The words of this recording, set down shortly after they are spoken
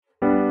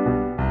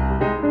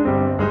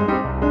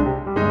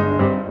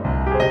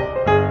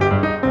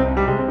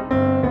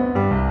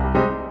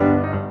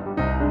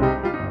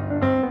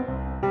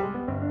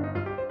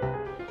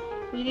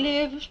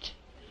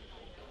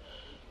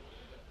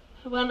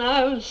when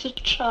I was a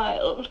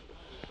child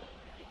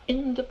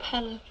in the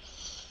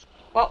palace.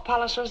 What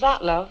palace was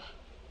that, love?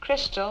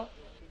 Crystal?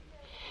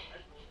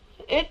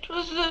 It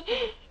was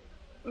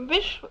the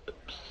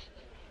bishop's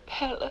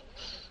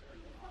palace.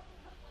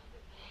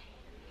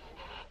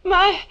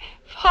 My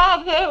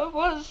father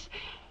was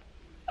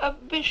a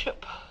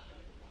bishop.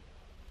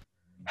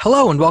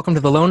 Hello and welcome to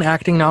the Lone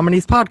Acting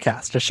Nominees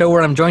Podcast, a show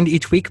where I'm joined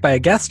each week by a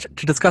guest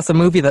to discuss a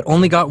movie that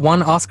only got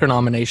one Oscar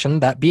nomination,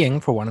 that being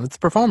for one of its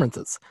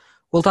performances.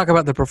 We'll talk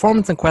about the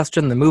performance in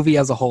question, the movie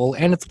as a whole,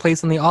 and its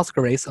place in the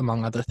Oscar race,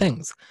 among other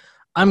things.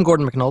 I'm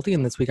Gordon McNulty,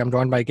 and this week I'm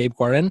joined by Gabe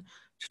Guarin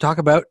to talk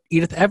about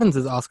Edith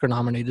Evans'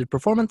 Oscar-nominated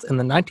performance in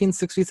the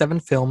 1967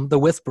 film The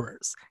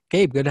Whisperers.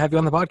 Gabe, good to have you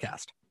on the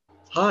podcast.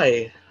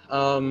 Hi,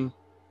 I'm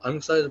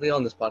excited to be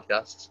on this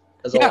podcast,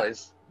 as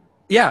always.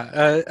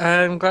 Yeah,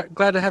 I'm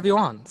glad to have you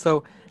on.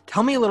 So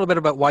tell me a little bit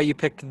about why you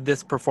picked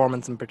this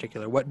performance in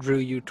particular. What drew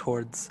you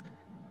towards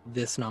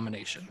this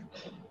nomination?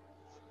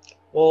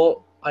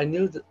 Well, I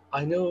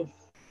knew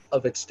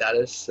of its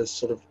status as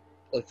sort of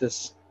like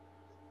this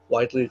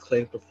widely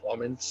acclaimed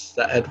performance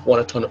that had won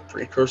a ton of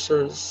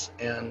precursors,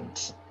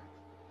 and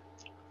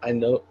I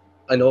know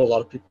a lot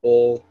of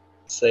people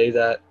say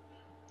that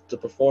the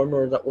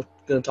performer that we're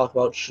going to talk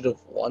about should have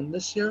won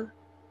this year.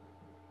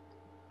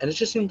 And it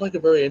just seemed like a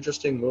very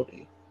interesting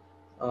movie.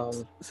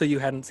 So you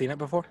hadn't seen it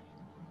before?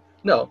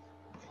 No.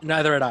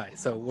 Neither had I.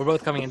 So we're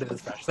both coming into this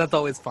fresh. That's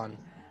always fun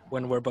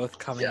when we're both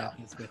coming at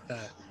this with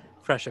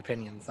fresh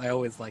opinions. I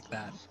always like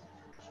that.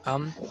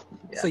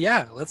 So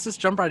let's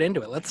just jump right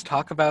into it. Let's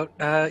talk about...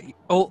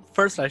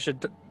 first I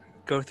should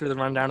go through the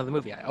rundown of the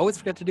movie. I always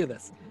forget to do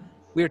this.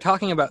 We are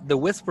talking about The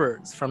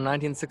Whisperers from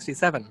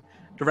 1967.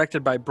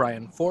 Directed by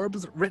Brian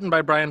Forbes, written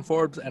by Brian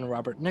Forbes and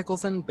Robert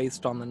Nicholson,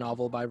 based on the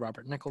novel by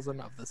Robert Nicholson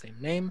of the same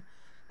name.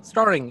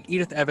 Starring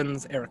Edith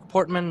Evans, Eric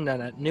Portman,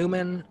 Nanette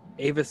Newman,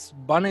 Avis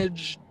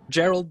Bunnage,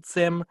 Gerald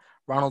Sim,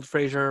 Ronald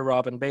Fraser,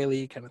 Robin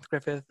Bailey, Kenneth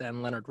Griffith,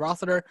 and Leonard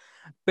Rossiter.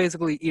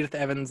 Basically, Edith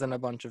Evans and a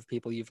bunch of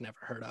people you've never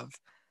heard of.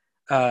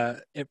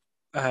 It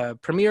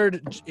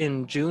premiered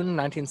in June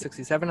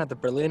 1967 at the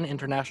Berlin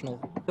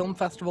International Film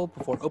Festival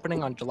before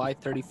opening on July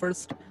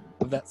 31st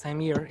of that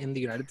same year in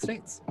the United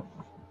States.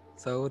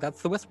 So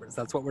that's The Whispers.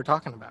 That's what we're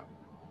talking about.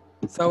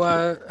 So,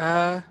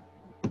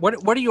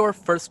 what are your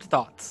first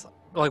thoughts?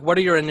 Like, what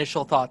are your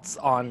initial thoughts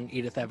on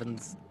Edith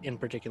Evans in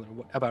particular,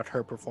 about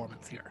her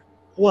performance here?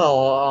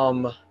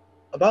 Well,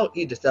 about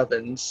Edith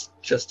Evans,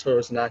 just her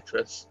as an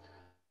actress.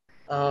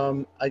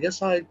 I guess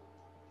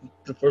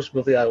the first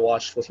movie I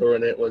watched with her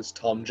in it was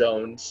Tom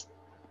Jones,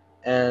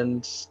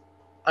 and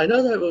I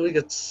know that movie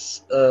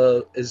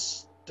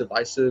is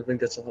divisive and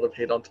gets a lot of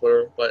hate on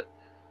Twitter, but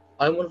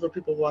I'm one of the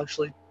people who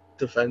actually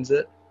defends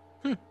it.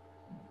 Have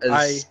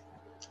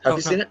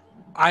you seen it?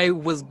 I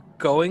was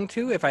going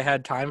to, if I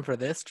had time for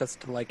this, just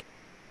to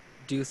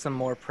do some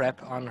more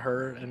prep on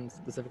her and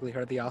specifically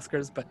her at the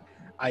Oscars, but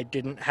I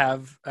didn't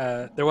have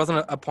there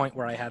wasn't a point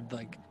where I had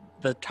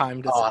the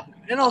time to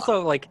and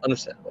also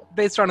understandable.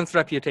 Based on its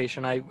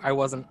reputation, I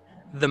wasn't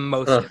the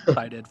most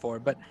excited for,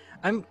 but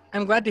I'm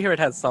glad to hear it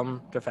has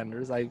some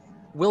defenders. I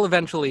will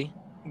eventually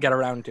get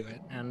around to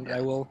it, and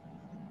I will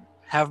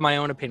have my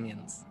own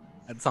opinions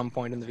at some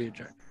point in the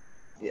future.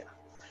 Yeah,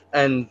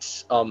 and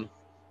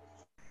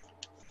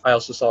I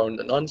also saw her in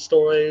The Nun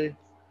Story,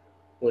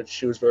 which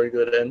she was very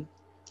good in,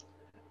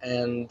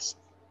 and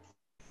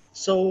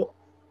so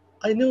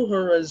I knew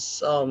her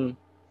as one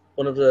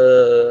of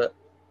the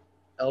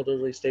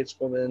elderly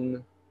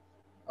stateswomen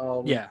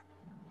who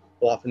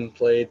often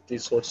played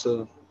these sorts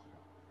of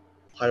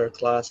higher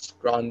class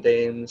grand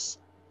dames,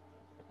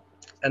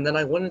 and then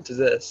I went into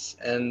this,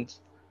 and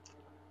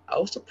I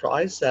was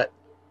surprised that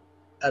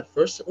at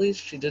first at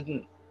least she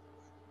didn't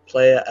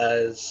play it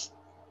as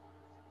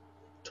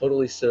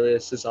totally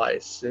serious as I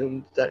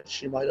assumed that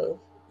she might have.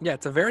 Yeah,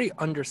 it's a very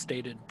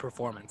understated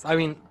performance. I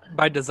mean,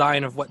 by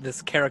design of what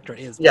this character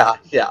is. Yeah.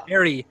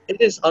 Very.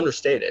 It is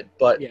understated,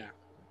 but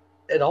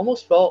it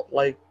almost felt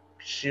like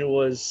she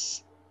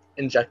was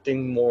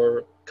injecting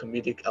more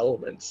comedic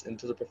elements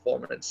into the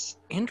performance.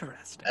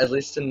 Interesting. At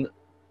least in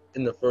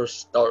the first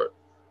start,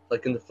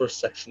 in the first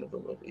section of the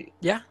movie.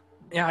 Yeah,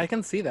 I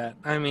can see that.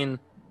 I mean,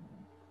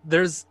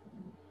 there's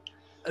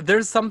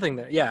something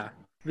there,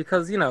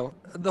 because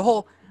the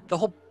whole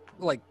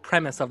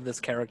premise of this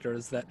character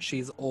is that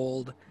she's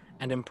old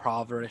and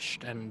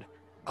impoverished and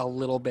a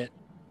little bit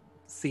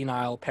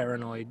senile,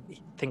 paranoid,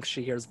 thinks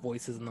she hears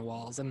voices in the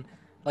walls, and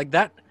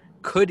that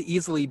could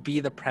easily be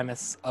the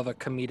premise of a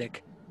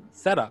comedic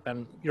setup.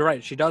 And you're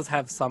right, she does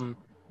have some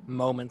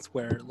moments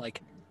where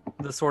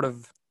the sort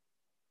of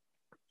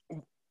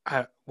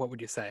what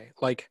would you say,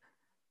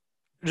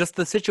 just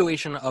the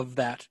situation of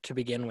that to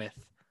begin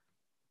with,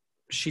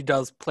 she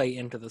does play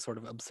into the sort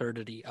of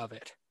absurdity of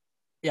it.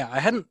 Yeah, I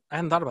hadn't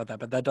thought about that,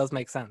 but that does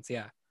make sense.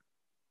 Yeah,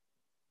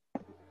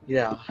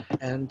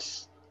 and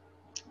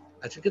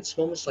I think it's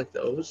moments like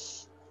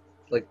those,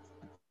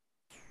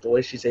 the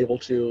way she's able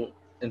to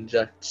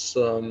inject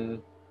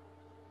some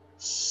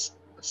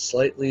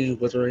slightly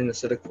withering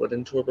acidic wood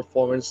into her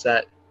performance,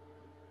 that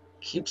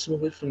keeps the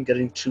movie from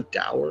getting too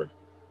dour,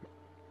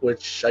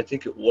 which I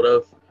think it would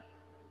have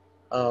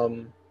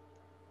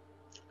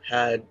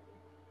had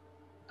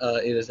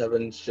Inez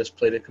Evans just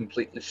played it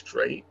completely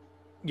straight.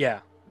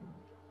 Yeah.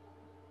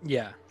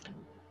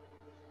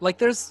 Like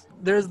there's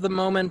the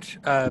moment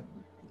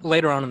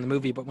later on in the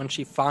movie, but when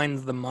she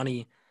finds the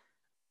money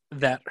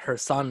that her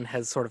son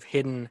has sort of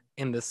hidden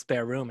in this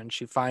spare room, and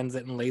she finds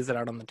it and lays it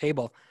out on the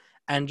table,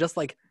 and just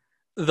like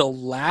the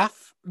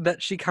laugh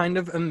that she kind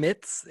of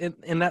emits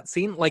in that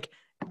scene, like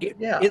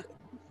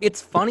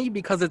it's funny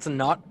because it's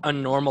not a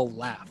normal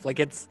laugh. Like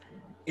it's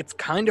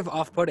kind of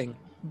off-putting,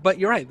 but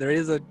you're right, there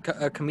is a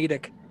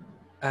comedic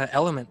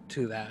element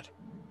to that,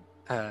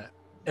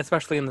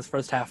 especially in this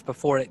first half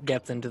before it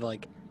gets into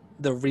like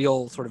the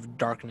real sort of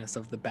darkness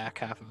of the back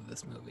half of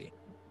this movie.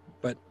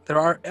 But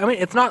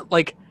it's not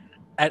like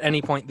at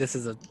any point this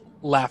is a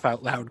laugh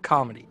out loud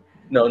comedy.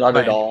 No, not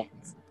at all.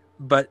 Means.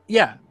 But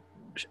yeah,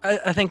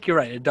 I think you're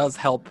right. It does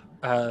help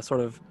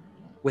sort of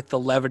with the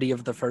levity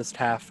of the first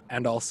half,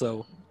 and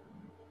also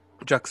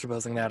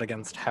juxtaposing that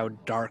against how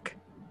dark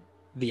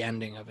the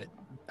ending of it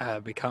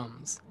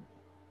becomes.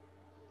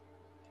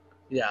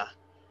 Yeah.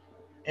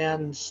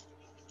 And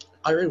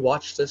I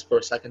rewatched this for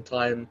a second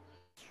time,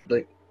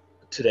 like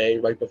today,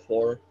 right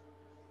before,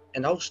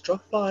 and I was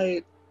struck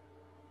by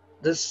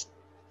this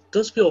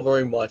does feel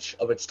very much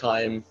of its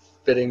time,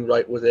 fitting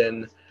right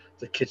within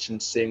the kitchen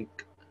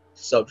sink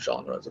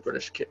subgenre, the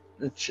British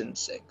kitchen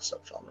sink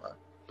subgenre.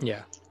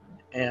 Yeah.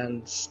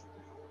 And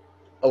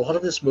a lot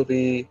of this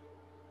movie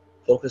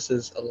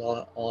focuses a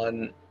lot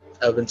on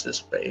Evans's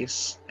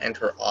face and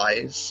her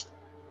eyes.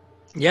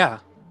 Yeah.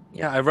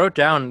 I wrote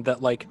down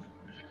that like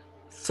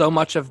so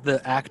much of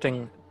the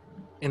acting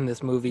in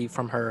this movie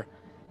from her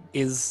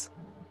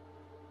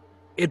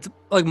it's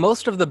like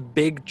most of the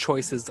big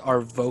choices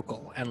are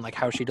vocal and like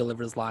how she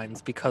delivers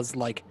lines, because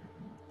like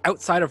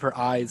outside of her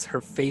eyes,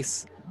 her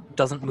face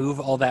doesn't move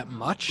all that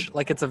much.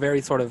 Like it's a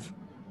very sort of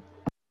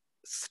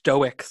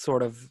stoic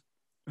sort of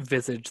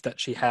visage that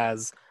she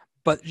has,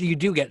 but you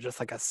do get just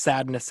like a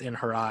sadness in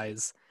her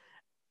eyes.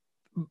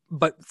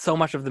 But so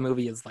much of the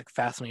movie is like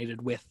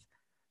fascinated with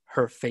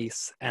her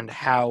face and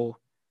how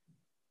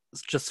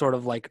it's just sort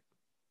of like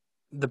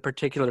the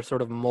particular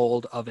sort of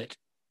mold of it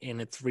in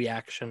its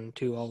reaction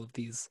to all of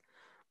these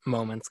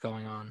moments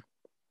going on.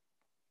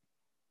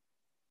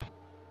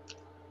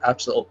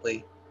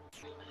 Absolutely.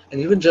 And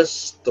even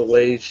just the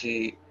way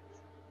she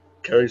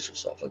carries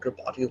herself, like her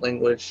body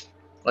language,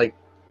 like,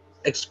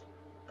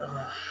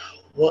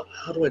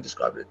 how do I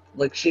describe it?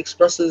 Like, she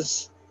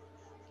expresses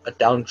a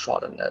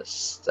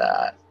downtroddenness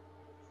that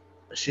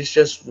she's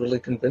just really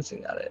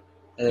convincing at it.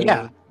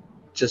 And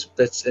just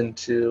fits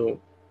into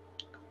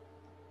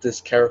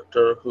this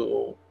character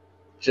who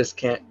just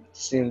can't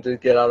seem to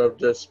get out of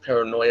this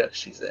paranoia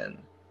she's in.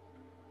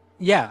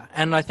 Yeah,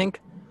 and I think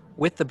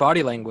with the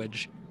body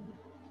language,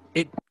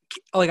 it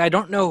like I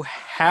don't know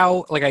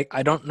how, like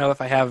I don't know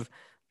if I have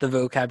the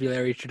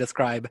vocabulary to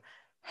describe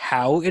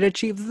how it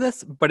achieves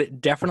this, but it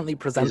definitely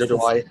presents Neither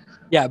do I.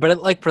 Yeah, but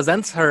it like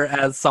presents her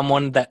as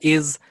someone that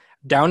is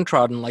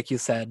downtrodden, like you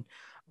said,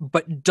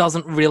 but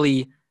doesn't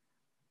really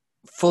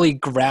fully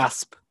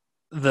grasp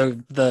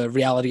the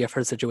reality of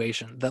her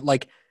situation. That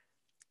like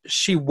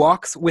she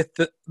walks with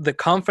the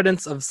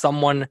confidence of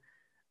someone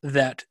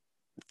that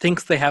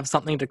thinks they have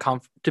something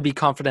to be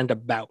confident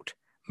about,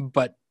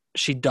 but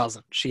she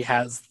doesn't. She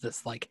has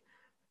this like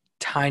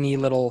tiny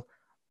little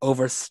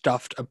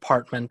overstuffed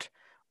apartment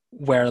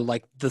where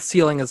like the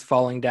ceiling is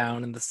falling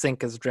down and the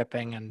sink is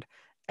dripping and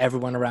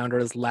everyone around her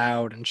is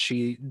loud, and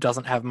she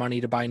doesn't have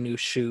money to buy new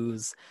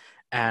shoes,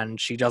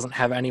 and she doesn't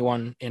have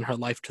anyone in her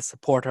life to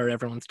support her.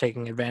 Everyone's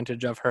taking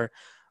advantage of her,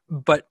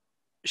 but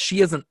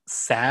she isn't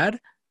sad.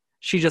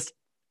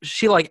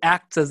 She like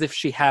acts as if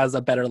she has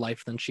a better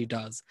life than she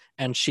does,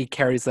 and she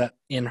carries that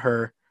in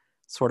her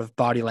sort of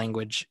body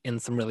language in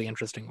some really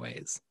interesting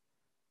ways,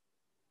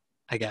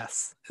 I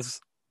guess. Is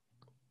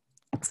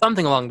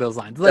something along those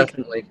lines. Like,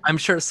 definitely. I'm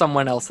sure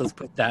someone else has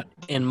put that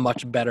in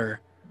much better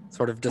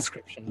sort of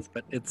descriptions,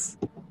 but it's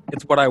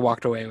what I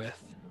walked away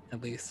with,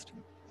 at least.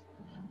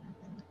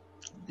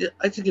 Yeah,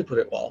 I think you put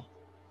it well.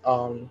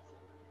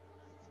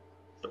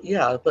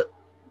 But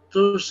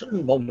there are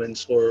certain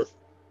moments where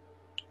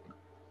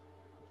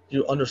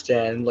you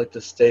understand like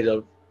the state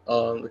of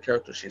the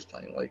character she's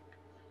playing. Like,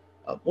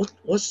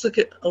 what's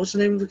the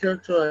name of the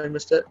character? I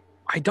missed it.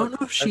 I don't know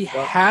if she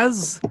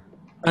has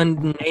a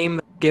name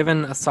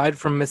given aside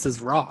from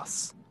Mrs.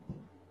 Ross.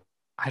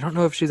 I don't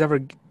know if she's ever.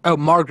 Oh,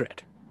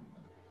 Margaret.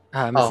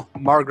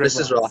 Margaret.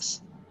 Mrs.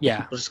 Ross.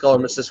 Yeah. We'll just call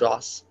her Mrs.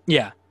 Ross.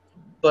 Yeah.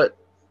 But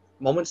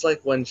moments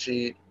like when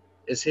she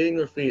is hitting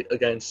her feet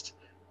against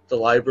the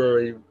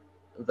library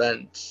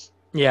vents.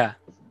 Yeah.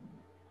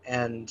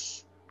 And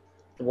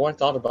the more I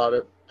thought about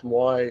it, the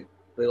more I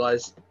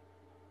realized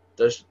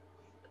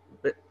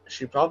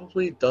she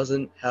probably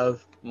doesn't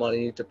have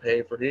money to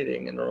pay for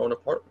heating in her own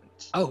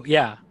apartment. Oh,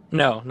 yeah.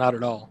 No, not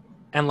at all.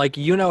 And, like,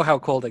 you know how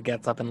cold it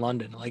gets up in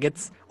London. Like,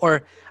 it's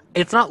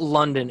not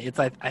London.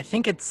 I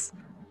think it's,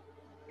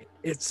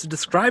 It's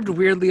described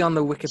weirdly on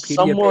the Wikipedia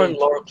Somewhere in page.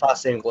 lower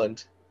class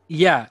England.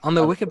 Yeah, on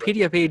the I'm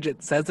Wikipedia page,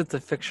 it says it's a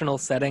fictional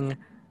setting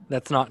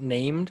that's not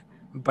named,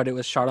 but it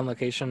was shot on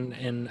location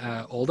in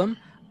Oldham.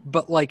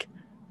 But like,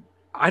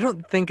 I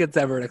don't think it's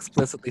ever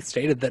explicitly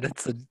stated that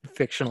it's a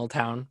fictional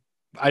town.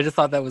 I just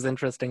thought that was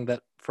interesting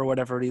that for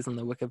whatever reason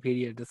the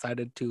Wikipedia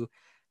decided to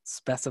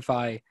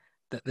specify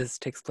that this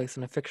takes place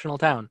in a fictional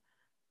town.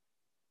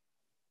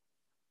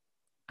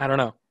 I don't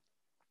know.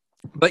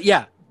 But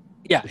yeah,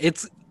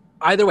 it's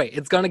either way,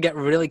 it's going to get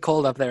really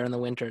cold up there in the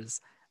winters,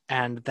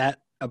 and that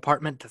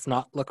apartment does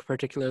not look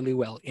particularly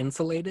well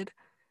insulated.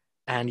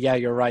 And yeah,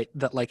 you're right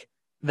that like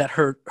that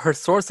her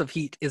source of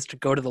heat is to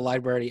go to the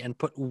library and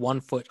put one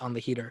foot on the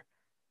heater.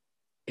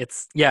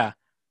 It's yeah,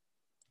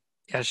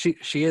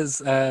 she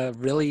is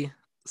really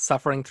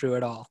suffering through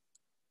it all.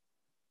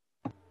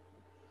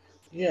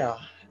 Yeah,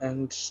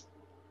 and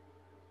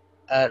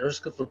at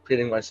risk of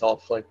repeating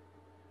myself, like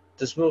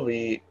this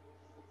movie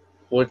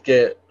would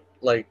get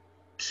like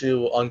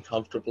too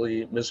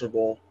uncomfortably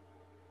miserable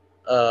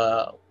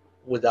uh,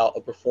 without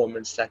a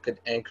performance that could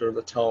anchor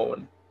the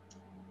tone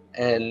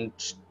and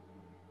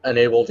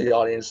enable the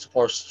audience to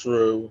parse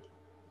through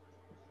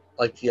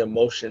like the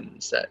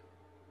emotions that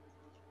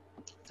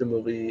the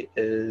movie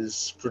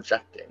is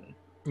projecting.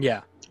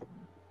 Yeah.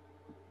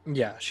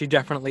 Yeah, she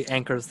definitely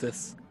anchors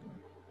this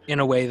in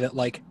a way that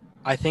like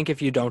I think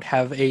if you don't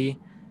have a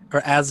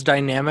or as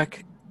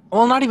dynamic,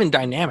 well, not even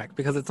dynamic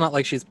because it's not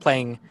like she's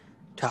playing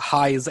to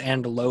highs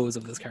and lows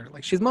of this character.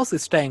 Like she's mostly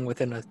staying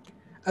within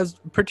a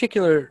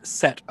particular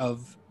set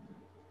of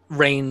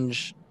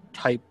range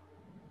type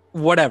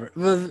whatever.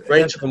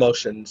 Range of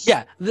emotions.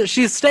 Yeah,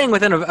 she's staying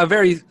within a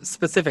very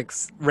specific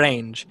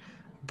range,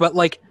 but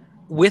like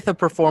with a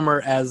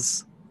performer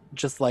as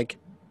just like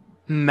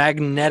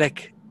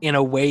magnetic in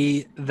a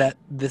way that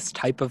this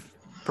type of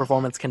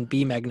performance can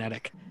be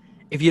magnetic.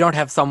 If you don't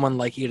have someone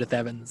like Edith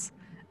Evans,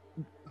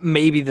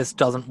 maybe this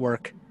doesn't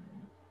work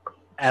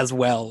as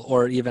well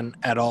or even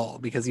at all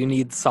because you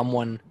need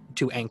someone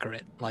to anchor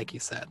it, like you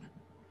said.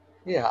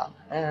 Yeah,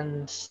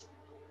 and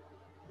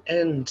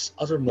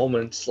other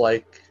moments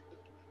like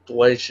the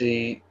way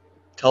she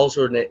tells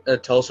her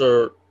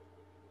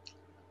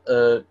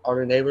are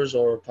they neighbors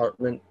or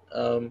apartment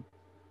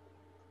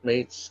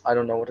mates? I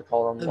don't know what to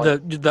call them.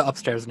 Like The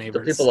upstairs the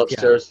neighbors. people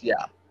upstairs,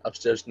 yeah,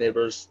 upstairs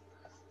neighbors.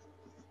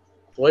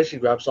 The way she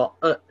grabs on,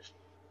 the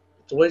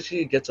way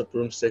she gets a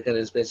broomstick and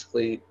is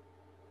basically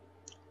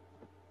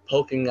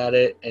poking at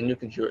it, and you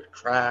can hear it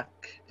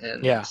crack.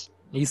 And Yeah.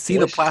 You see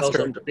the the way she tells plaster.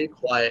 them to be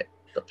quiet,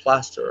 the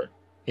plaster,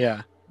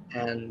 Yeah.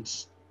 and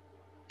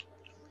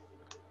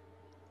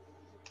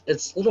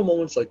it's little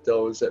moments like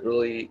those that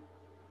really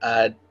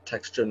add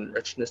texture and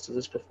richness to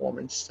this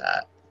performance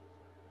that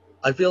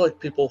I feel like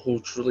people who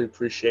truly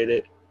appreciate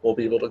it will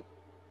be able to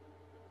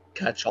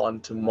catch on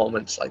to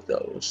moments like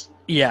those.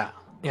 Yeah.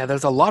 Yeah,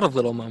 there's a lot of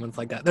little moments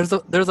like that.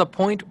 There's a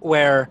point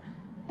where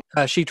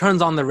she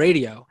turns on the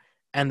radio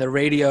and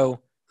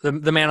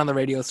the man on the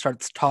radio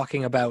starts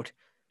talking about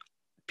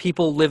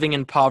people living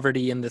in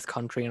poverty in this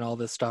country and all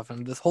this stuff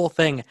and this whole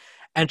thing,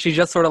 and she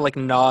just sort of like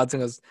nods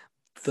and goes,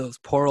 those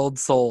poor old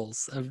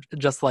souls. And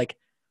just like,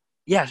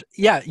 yeah,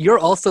 you're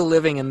also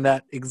living in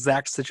that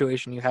exact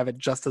situation. You have it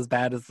just as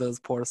bad as those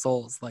poor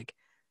souls. Like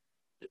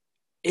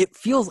it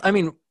feels, I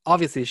mean,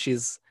 obviously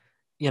she's,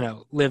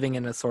 living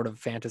in a sort of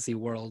fantasy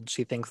world.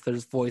 She thinks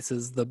there's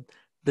voices, the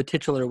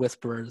titular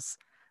whisperers.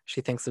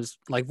 She thinks there's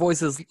like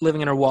voices living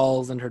in her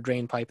walls and her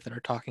drain pipe that are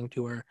talking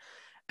to her.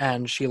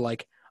 And she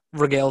like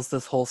regales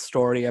this whole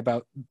story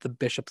about the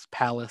bishop's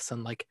palace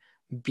and like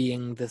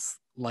being this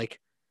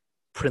like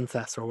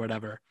princess or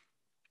whatever.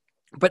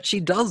 But she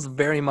does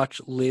very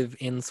much live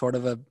in sort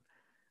of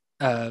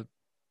a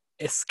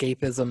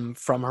escapism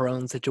from her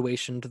own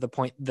situation to the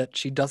point that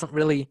she doesn't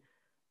really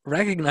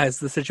recognize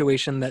the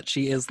situation that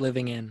she is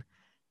living in.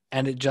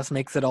 And it just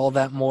makes it all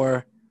that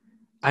more,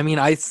 I mean,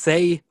 I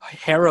say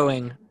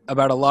harrowing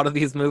about a lot of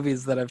these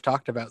movies that I've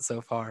talked about so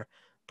far,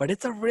 but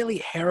it's a really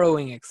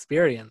harrowing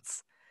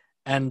experience.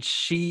 And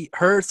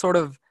her sort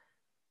of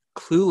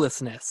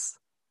cluelessness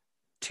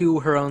to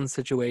her own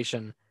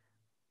situation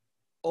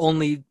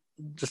only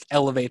just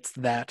elevates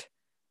that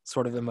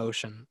sort of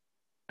emotion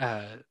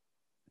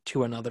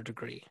to another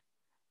degree.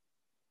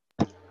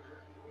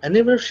 And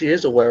even if she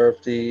is aware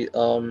of the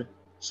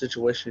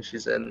situation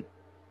she's in,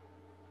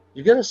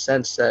 you get a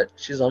sense that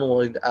she's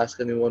unwilling to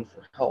ask anyone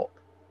for help.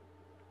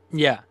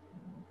 Yeah,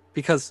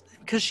 because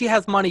she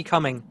has money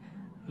coming.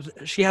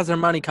 She has her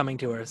money coming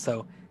to her,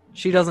 so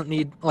she doesn't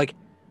need like.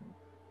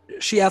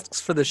 She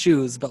asks for the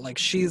shoes, but like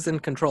she's in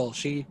control.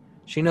 She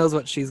knows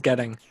what she's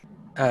getting,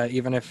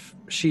 even if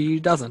she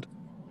doesn't.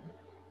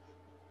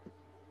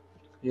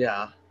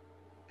 Yeah,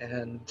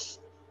 and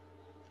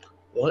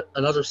what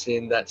another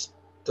scene that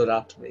stood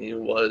out to me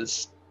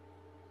was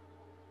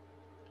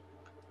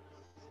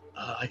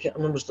I can't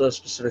remember the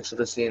specifics of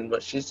the scene,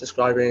 but she's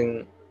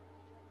describing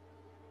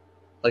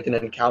like an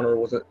encounter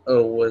with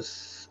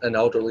an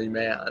elderly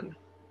man,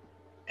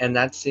 and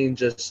that scene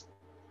just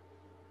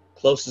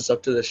closes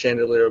up to the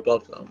chandelier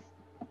above them,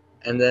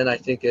 and then I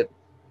think it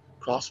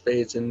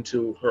crossfades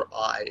into her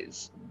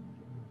eyes,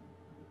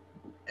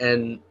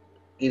 and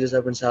Edith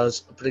Evans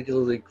has a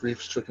particularly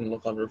grief-stricken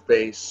look on her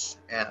face,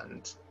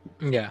 and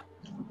Yeah.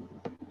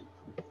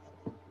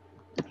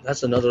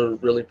 that's another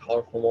really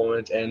powerful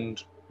moment,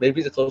 and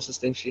maybe the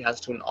closest thing she has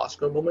to an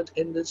Oscar moment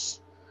in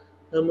this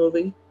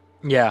movie.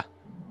 Yeah.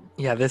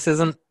 Yeah, this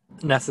isn't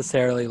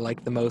necessarily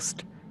like the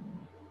most,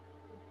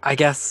 I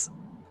guess,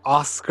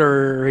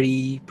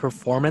 Oscar-y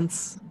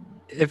performance,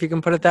 if you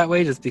can put it that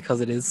way, just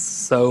because it is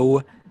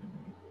so,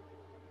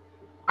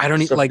 I don't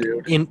need, like,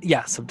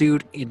 Subdued.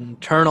 subdued,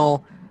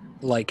 internal,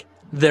 like,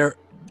 I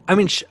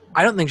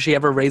don't think she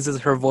ever raises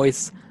her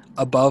voice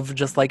above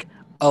just, like,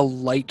 a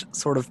light,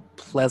 sort of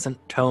pleasant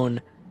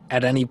tone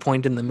at any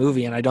point in the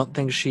movie, and I don't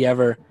think she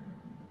ever,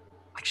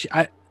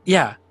 no,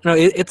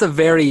 it's a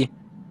very,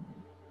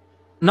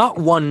 not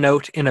one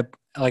note in a,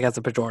 like, as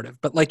a pejorative,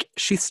 but like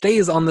she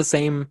stays on the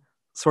same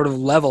sort of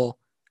level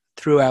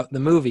throughout the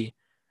movie,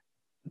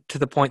 to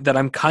the point that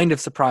I'm kind of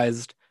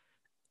surprised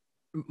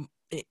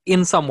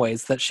in some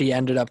ways that she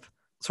ended up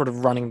sort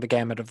of running the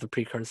gamut of the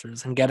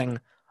precursors and getting,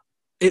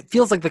 it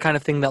feels like the kind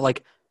of thing that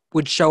like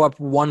would show up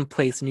one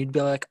place and you'd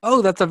be like,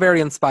 oh, that's a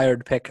very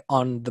inspired pick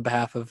on the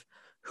behalf of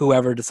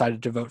whoever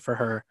decided to vote for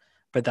her,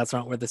 but that's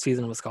not where the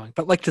season was going.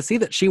 But like to see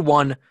that she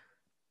won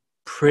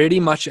pretty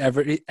much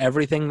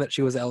everything that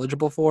she was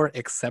eligible for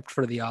except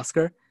for the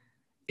Oscar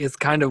is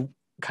kind of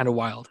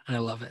wild, and I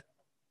love it.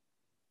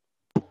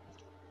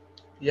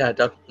 Yeah,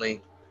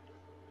 definitely.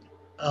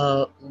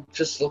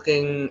 Just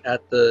looking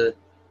at the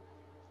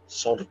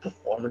sort of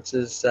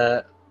performances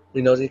that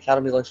we know the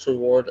Academy likes to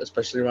reward,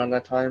 especially around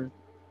that time,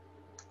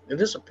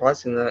 it is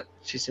surprising that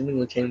she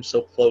seemingly came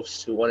so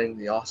close to winning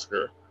the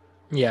Oscar.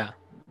 Yeah.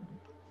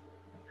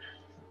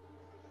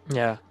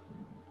 Yeah.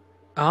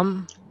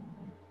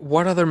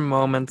 What other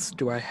moments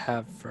do I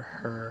have for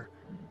her?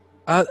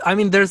 I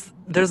mean, there's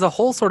a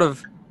whole sort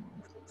of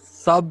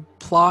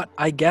subplot,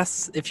 I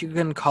guess, if you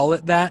can call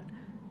it that,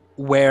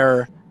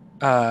 where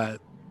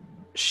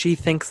she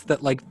thinks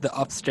that like the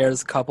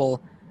upstairs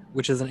couple,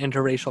 which is an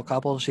interracial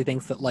couple, she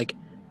thinks that like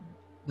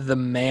the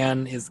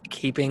man is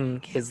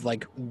keeping his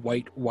like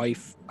white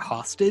wife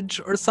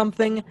hostage or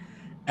something,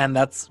 and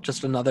that's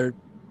just another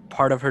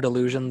part of her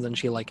delusions, and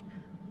she like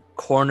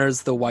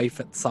corners the wife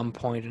at some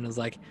point and is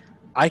like,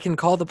 I can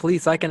call the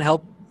police, I can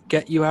help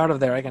get you out of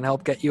there, I can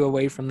help get you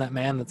away from that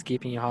man that's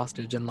keeping you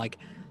hostage. And like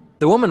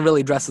the woman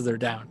really dresses her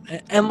down,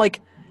 and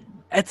like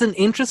it's an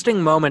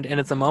interesting moment, and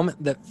it's a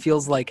moment that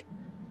feels like,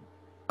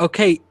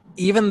 okay,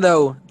 even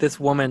though this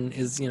woman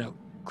is,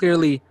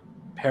 clearly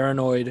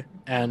paranoid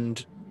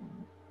and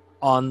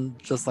on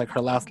just like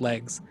her last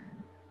legs,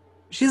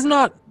 she's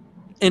not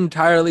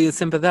entirely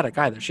sympathetic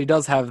either. She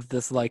does have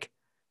this like,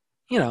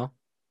 you know,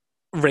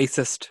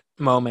 racist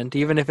moment,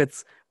 even if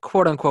it's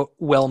quote unquote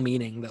well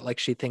meaning, that like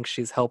she thinks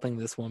she's helping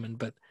this woman.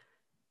 But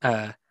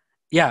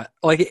yeah,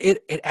 like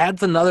it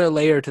adds another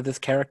layer to this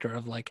character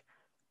of like,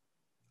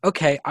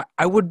 okay,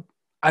 I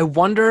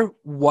wonder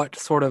what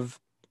sort of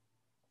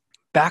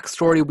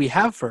backstory we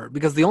have for her,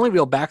 because the only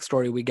real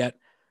backstory we get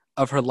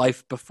of her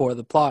life before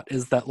the plot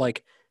is that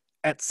like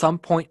at some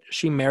point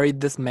she married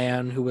this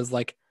man who was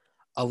like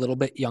a little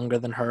bit younger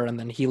than her, and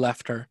then he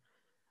left her.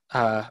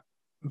 Uh,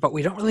 but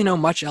we don't really know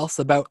much else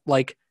about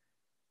like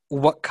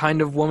what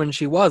kind of woman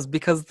she was,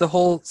 because the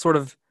whole sort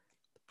of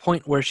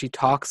point where she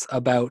talks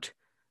about,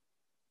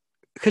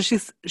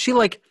 because she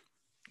like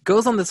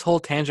goes on this whole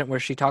tangent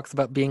where she talks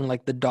about being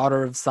like the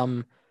daughter of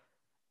some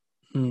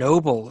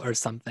noble or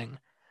something.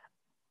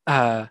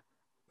 Uh,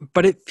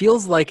 but it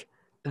feels like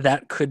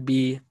that could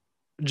be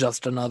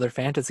just another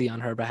fantasy on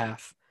her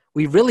behalf.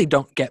 We really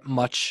don't get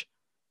much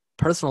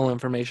personal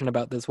information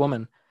about this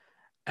woman,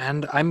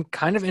 and I'm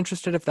kind of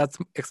interested if that's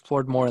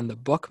explored more in the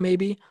book,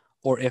 maybe,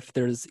 or if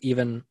there's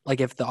even like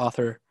if the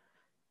author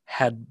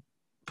had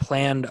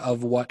planned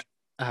of what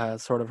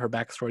sort of her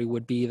backstory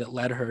would be that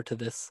led her to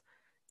this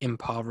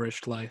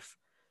impoverished life.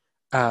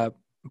 But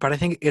I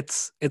think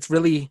it's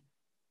really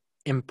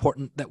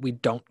important that we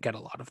don't get a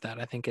lot of that.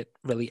 I think it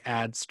really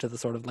adds to the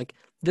sort of like,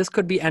 this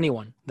could be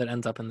anyone that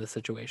ends up in this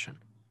situation.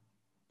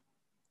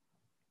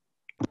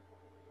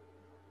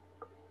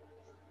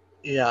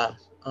 Yeah,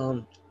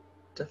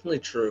 definitely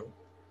true.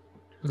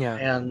 Yeah.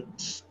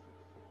 And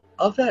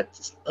of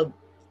that,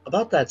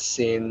 about that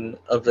scene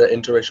of the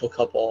interracial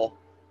couple,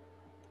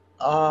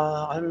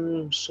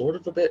 I'm sort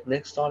of a bit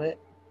mixed on it.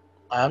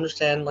 I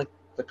understand like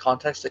the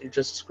context that you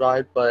just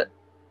described, but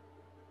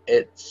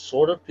it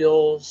sort of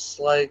feels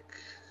like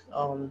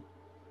um,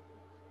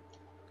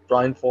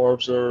 Brian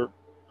Forbes or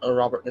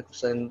Robert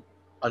Nicholson.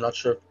 I'm not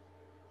sure if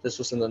this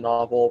was in the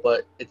novel,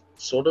 but it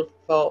sort of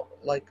felt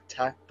like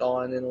tacked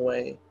on in a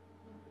way.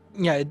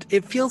 Yeah,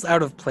 it feels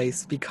out of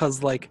place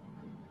because like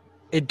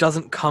it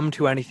doesn't come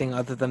to anything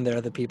other than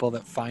they're the people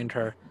that find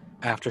her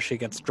after she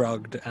gets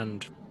drugged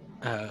and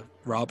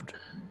robbed.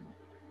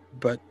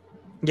 But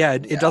yeah,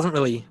 it Yeah, doesn't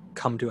really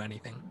come to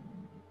anything.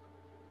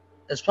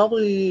 it's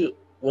probably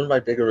one of my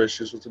bigger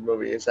issues with the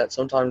movie is that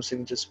sometimes it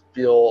can just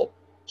feel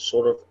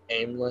sort of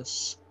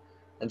aimless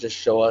and just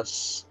show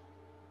us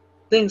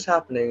things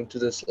happening to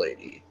this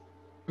lady.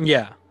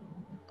 Yeah.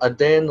 A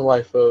day in the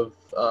life of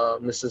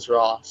Mrs.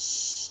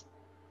 Ross,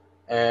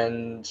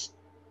 and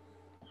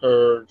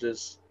her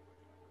just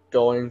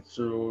going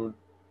through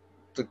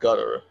the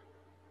gutter.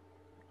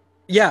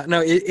 Yeah,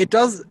 no, it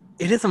does.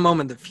 It is a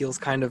moment that feels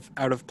kind of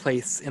out of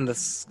place in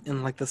this,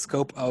 in like the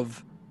scope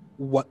of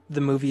what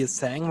the movie is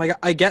saying. Like,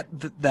 I get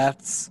that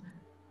that's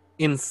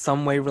in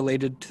some way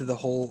related to the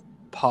whole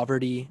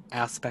poverty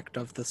aspect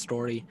of the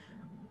story.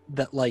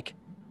 That like,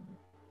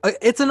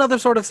 it's another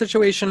sort of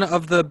situation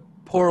of the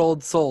poor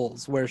old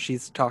souls where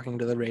she's talking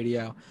to the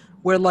radio,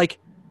 where like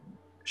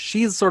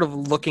she's sort of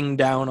looking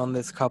down on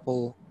this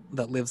couple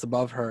that lives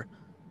above her,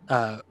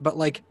 but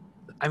like,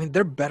 I mean,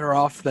 they're better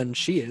off than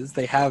she is.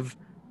 They have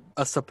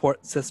a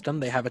support system,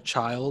 they have a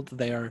child,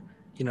 they are,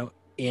 you know,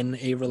 in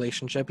a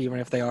relationship, even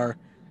if they are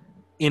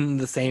in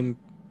the same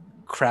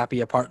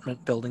crappy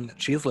apartment building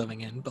that she's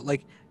living in. But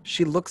like,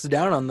 she looks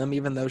down on them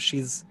even though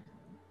she's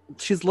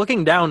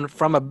looking down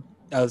from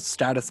a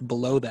status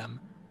below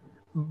them.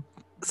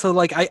 So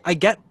like, I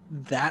get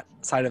that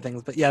side of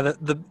things, but yeah,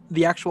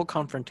 the actual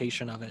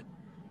confrontation of it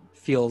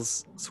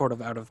feels sort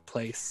of out of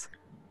place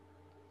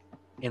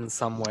in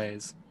some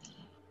ways.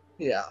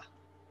 Yeah.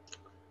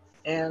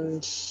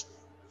 And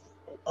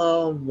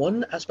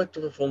one aspect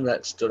of the film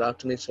that stood out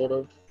to me sort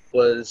of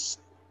was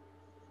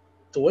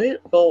the way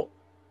it felt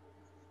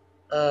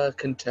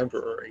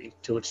contemporary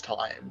to its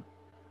time.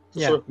 The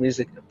Yeah. sort of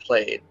music it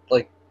played.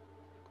 Like,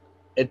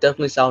 it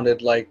definitely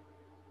sounded like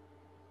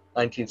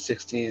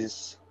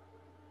 1960s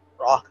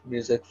rock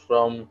music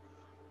from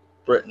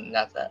Britain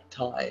at that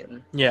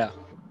time. Yeah.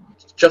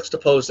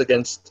 Juxtaposed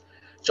against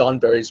John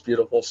Barry's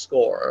beautiful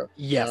score.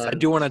 Yes, I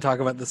And do want to talk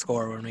about the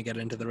score when we get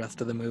into the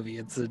rest of the movie.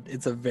 It's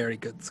a very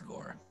good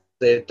score.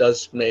 it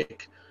does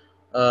make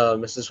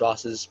Mrs.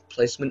 Ross's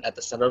placement at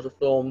the center of the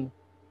film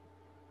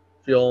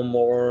feel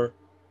more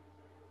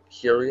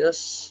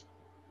curious,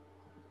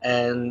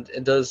 and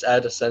it does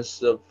add a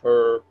sense of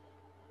her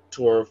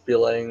to her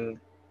feeling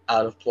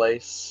out of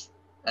place,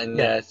 and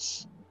Yeah.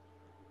 yet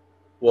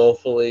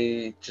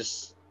willfully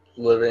just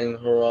living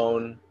her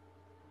own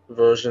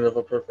version of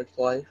a perfect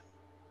life.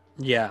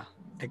 Yeah,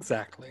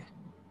 exactly.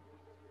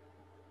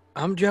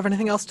 Do you have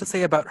anything else to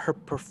say about her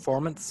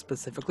performance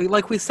specifically?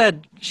 Like we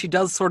said, she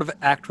does sort of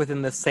act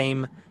within the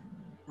same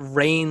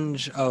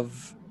range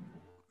of,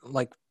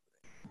 like,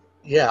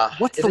 Yeah,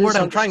 what's it the word is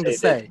I'm trying to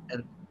understated, say?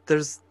 and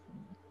There's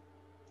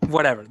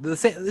whatever. The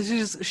same,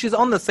 she's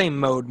on the same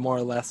mode more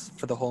or less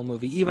for the whole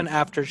movie, even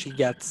after she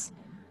gets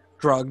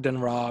drugged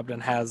and robbed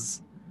and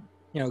has,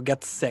 you know,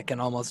 gets sick and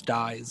almost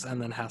dies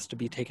and then has to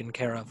be taken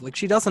care of. Like,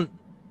 she doesn't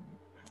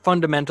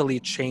fundamentally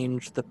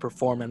change the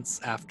performance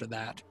after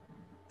that.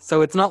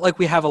 So it's not like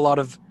we have a lot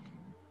of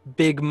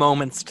big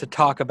moments to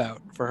talk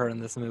about for her in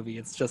this movie.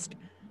 It's just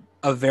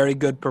a very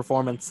good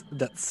performance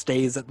that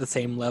stays at the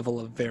same level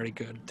of very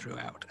good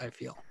throughout, I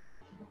feel.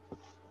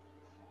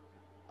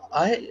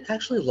 I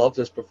actually love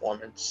this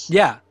performance.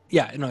 Yeah,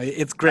 no,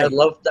 it's great. I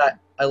love that.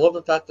 I love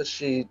the fact that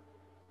she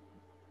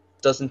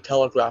doesn't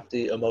telegraph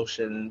the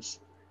emotions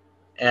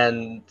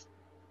and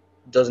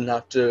doesn't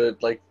have to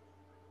like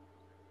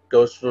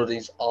go through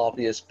these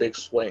obvious big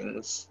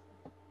swings.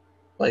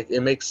 Like,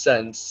 it makes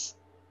sense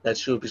that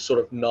she would be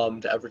sort of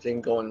numb to everything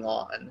going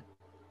on.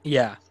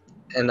 Yeah.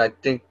 And I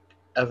think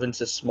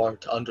Evans is smart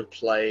to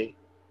underplay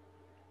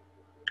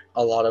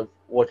a lot of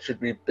what should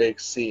be big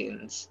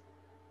scenes.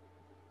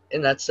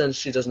 In that sense,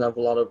 she doesn't have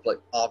a lot of like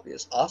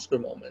obvious Oscar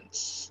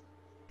moments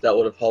that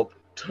would have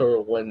helped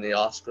her win the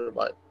Oscar,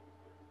 but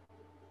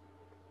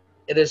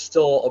it is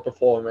still a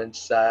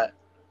performance that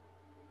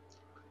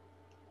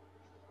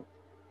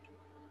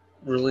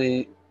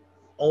really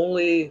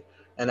only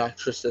an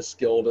actress as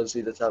skilled as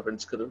Edith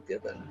Evans could have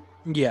given.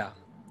 Yeah.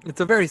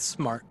 It's a very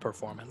smart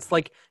performance.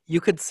 Like, you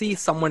could see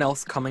someone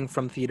else coming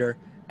from theater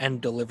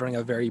and delivering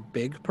a very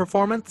big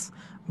performance,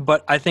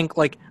 but I think,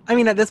 like, I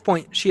mean, at this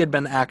point, she had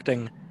been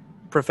acting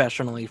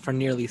professionally for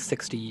nearly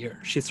 60 years.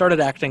 She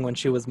started acting when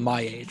she was my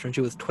age, when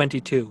she was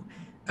 22,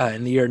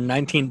 in the year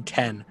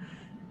 1910,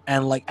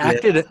 and, like,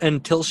 acted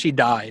until she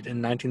died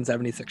in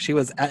 1976. She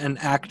was an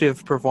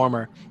active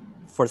performer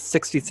for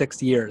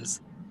 66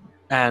 years.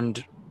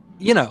 And,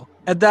 you know,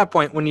 at that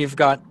point, when you've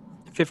got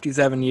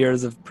 57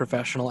 years of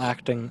professional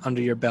acting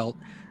under your belt,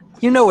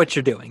 you know what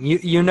you're doing.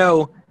 You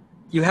know,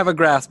 you have a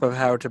grasp of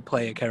how to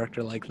play a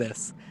character like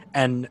this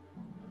and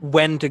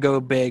when to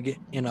go big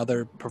in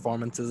other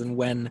performances and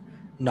when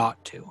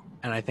not to.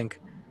 And I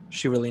think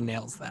she really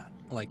nails that.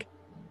 Like,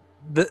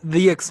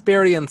 the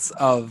experience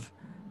of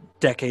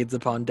decades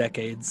upon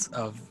decades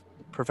of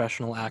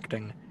professional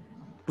acting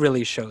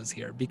really shows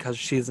here, because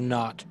she's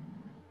not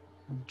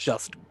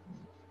just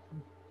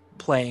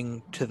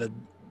playing to the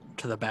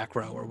back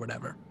row or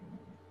whatever.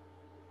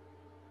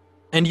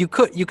 And you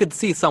could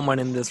see someone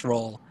in this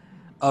role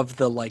of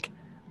the, like,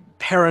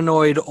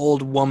 paranoid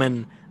old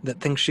woman that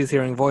thinks she's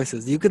hearing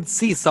voices. You could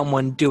see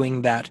someone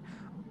doing that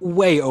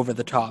way over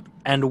the top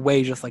and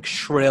way just like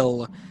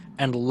shrill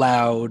and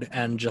loud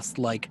and just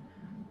like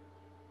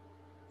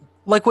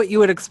what you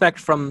would expect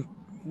from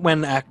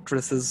when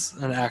actresses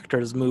and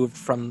actors moved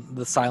from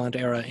the silent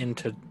era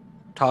into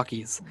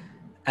talkies,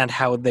 and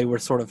how they were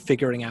sort of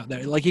figuring out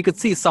there. Like, you could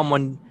see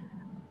someone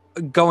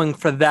going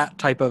for that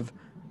type of,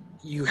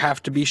 you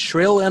have to be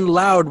shrill and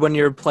loud when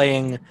you're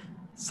playing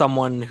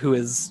someone who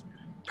is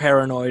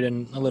paranoid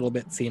and a little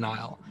bit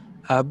senile.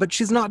 But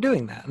she's not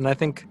doing that. And I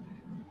think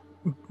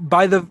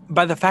by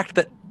the fact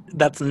that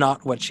that's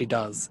not what she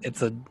does,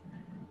 it's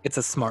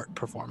a smart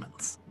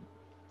performance.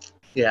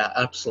 Yeah,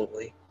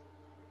 absolutely.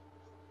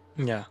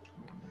 Yeah.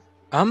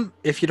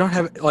 If you don't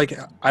have, like,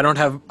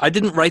 I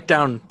didn't write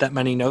down that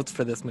many notes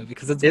for this movie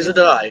because it's. Neither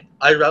did I.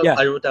 I Yeah.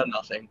 wrote down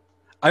nothing.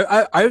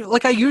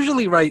 I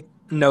usually write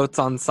notes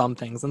on some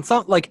things, and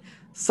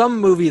some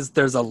movies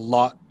there's a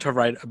lot to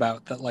write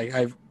about that, like,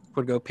 I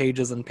would go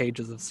pages and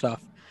pages of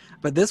stuff.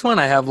 But this one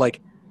I have like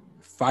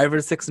 5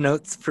 or 6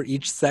 notes for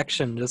each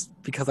section, just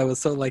because I was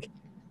so like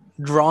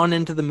drawn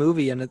into the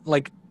movie, and it,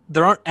 like,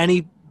 there aren't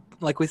any,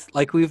 like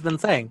we've been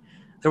saying,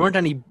 there weren't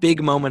any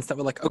big moments that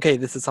were like, okay,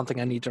 this is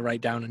something I need to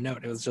write down and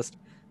note. It was just,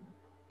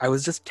 I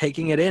was just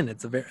taking it in.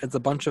 It's a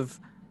bunch of,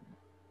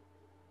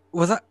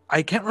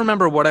 I can't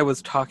remember what I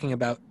was talking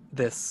about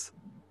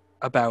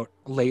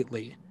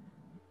lately,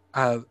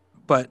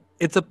 but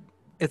it's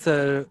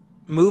a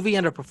movie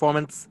and a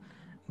performance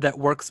that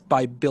works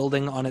by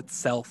building on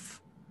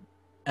itself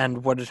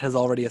and what it has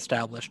already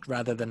established,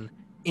 rather than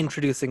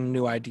introducing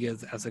new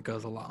ideas as it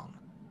goes along.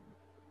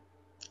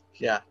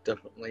 Yeah,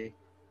 definitely.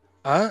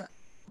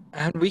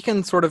 And we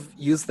can sort of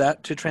use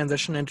that to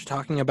transition into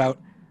talking about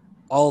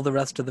all the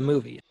rest of the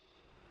movie.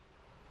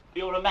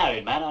 You're a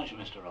married man, aren't you,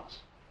 Mr. Ross?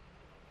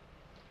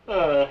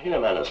 In a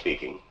manner of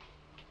speaking.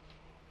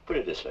 Put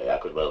it this way, I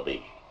could well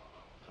be.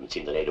 Haven't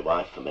seen the lady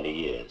wife for many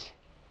years.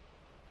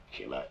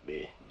 She might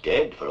be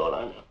dead, for all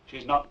I know.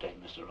 She's not dead,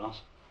 Mr.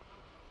 Ross.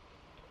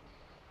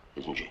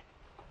 Isn't she?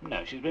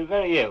 No, she's been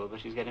very ill,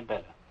 but she's getting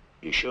better.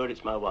 You sure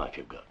it's my wife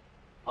you've got?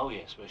 Oh,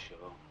 yes, we're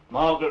sure.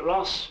 Margaret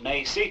Ross,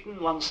 née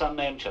Seton, one son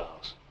named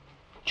Charles.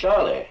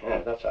 Charlie?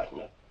 Yeah, that's right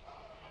enough.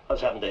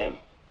 What's happened to him?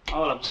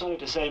 Oh, well, I'm sorry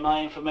to say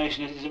my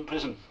information is he's in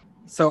prison.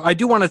 So I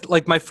do want to,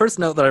 like, my first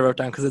note that I wrote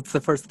down, because it's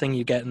the first thing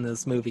you get in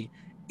this movie,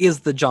 is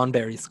the John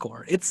Barry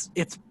score. It's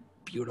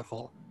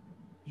beautiful.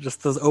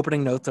 Just those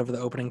opening notes over the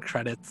opening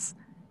credits.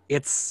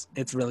 It's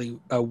really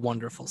a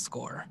wonderful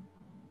score.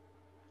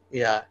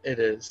 Yeah, it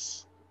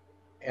is.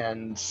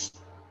 And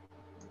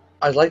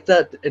I like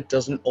that it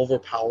doesn't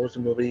overpower the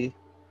movie.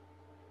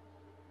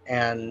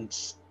 And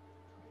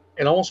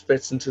it almost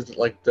fits into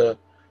the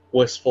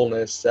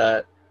wistfulness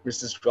that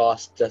Mrs.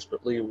 Ross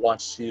desperately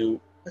wants to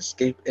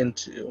escape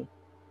into.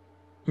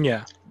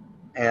 Yeah.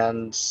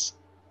 And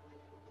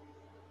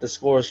the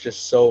score is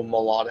just so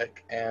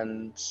melodic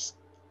and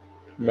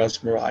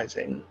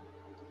mesmerizing.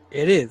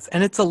 It is.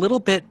 And it's a little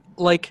bit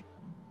like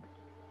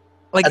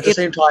at the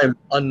same time,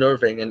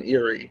 unnerving and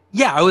eerie.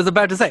 Yeah, I was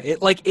about to say,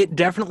 it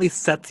definitely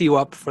sets you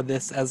up for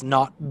this as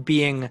not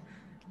being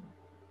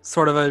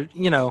sort of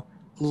a,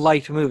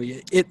 light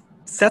movie. It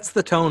sets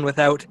the tone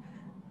without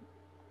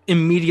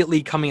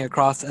immediately coming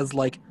across as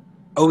like,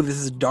 oh, this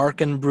is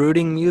dark and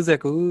brooding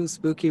music, ooh,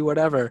 spooky,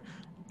 whatever.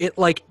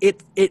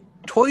 It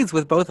toys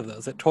with both of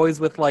those. It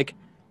toys with like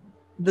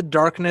the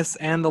darkness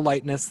and the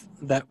lightness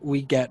that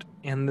we get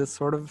in this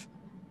sort of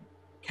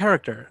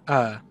character.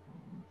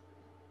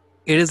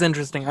 It is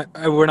interesting.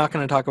 We're not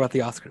going to talk about the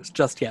Oscars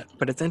just yet,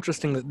 but it's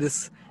interesting that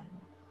this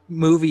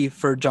movie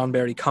for John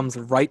Barry comes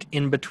right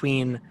in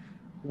between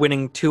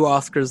winning 2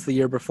 Oscars the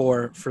year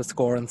before for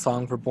score and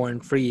song for Born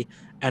Free,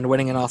 and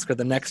winning an Oscar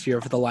the next year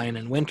for The Lion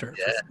in Winter.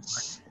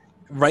 Yes.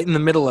 Right in the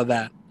middle of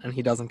that, and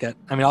he doesn't get,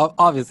 I mean,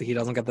 obviously he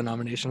doesn't get the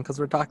nomination because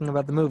we're talking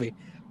about the movie,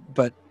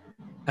 but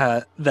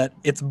that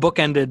it's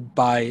bookended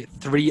by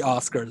 3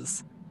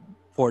 Oscars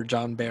for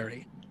John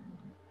Barry.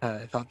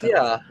 I thought that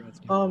was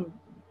interesting.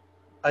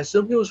 I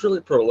assume he was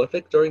really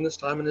prolific during this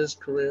time in his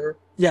career.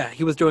 Yeah,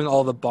 he was doing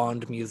all the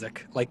Bond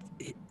music. Like,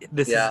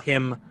 this is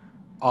him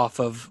off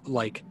of,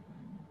 like,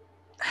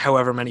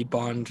 however many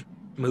Bond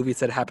movies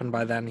had happened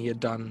by then. He had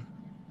done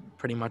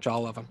pretty much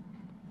all of them.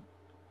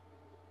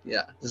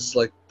 Yeah, this is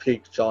like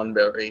peak John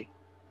Barry.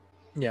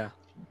 Yeah.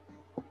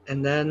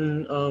 And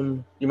then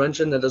you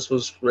mentioned that this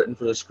was written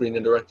for the screen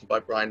and directed by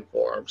Brian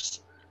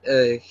Forbes.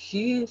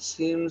 He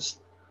seems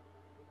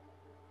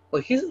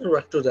like he's a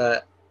director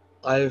that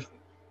I've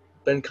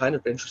been kind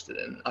of interested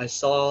in. I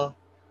saw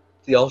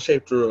The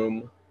L-Shaped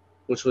Room,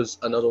 which was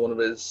another one of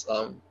his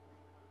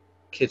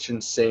kitchen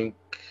sink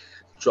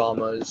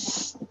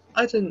dramas.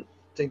 I didn't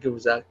think it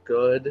was that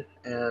good,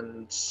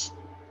 and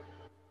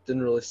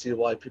didn't really see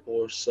why people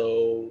were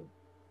so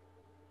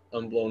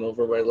blown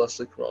over by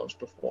Leslie Caron's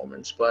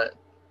performance, but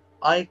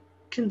I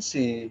can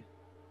see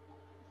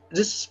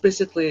this is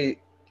basically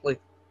like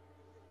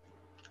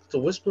The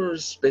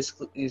Whispers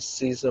basically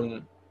sees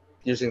him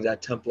using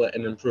that template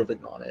and improving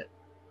on it.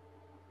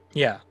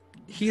 Yeah.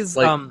 He's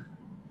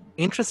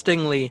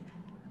interestingly,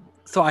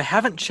 so I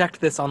haven't checked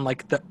this on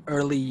like the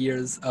early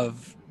years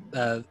of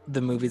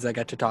the movies I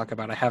get to talk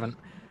about. I haven't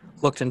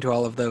looked into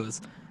all of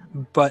those,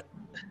 but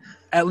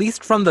at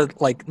least from the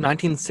like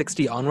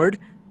 1960 onward,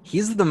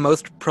 he's the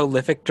most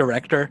prolific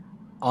director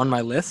on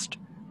my list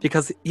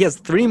because he has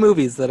 3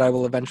 movies that I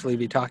will eventually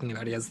be talking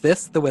about. He has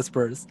this, The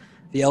Whispers,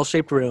 The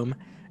L-Shaped Room,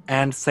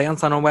 and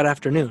Seance on a Wet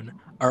Afternoon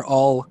are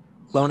all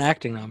lone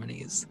acting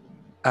nominees.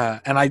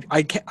 And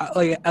I can't,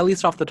 like, at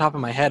least off the top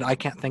of my head, I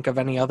can't think of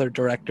any other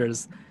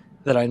directors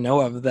that I know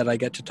of that I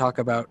get to talk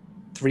about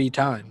 3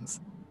 times.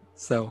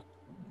 So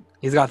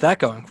he's got that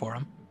going for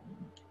him.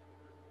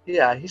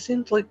 Yeah, he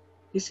seemed to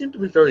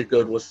be very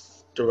good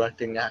with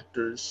directing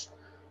actors.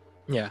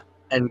 Yeah.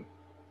 And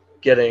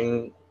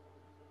getting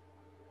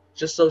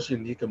just those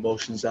unique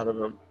emotions out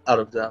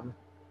of them.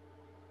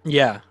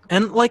 Yeah.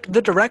 And like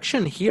the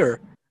direction here,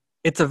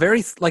 it's a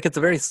very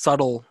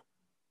subtle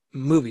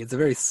movie. It's a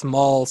very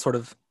small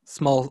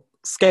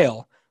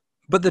scale,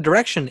 but the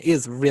direction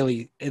is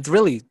really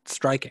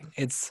striking.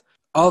 It's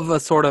of a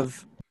sort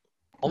of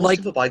almost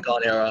of a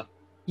bygone era.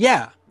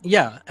 Yeah.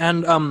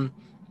 And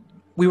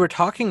we were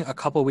talking a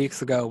couple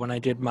weeks ago when I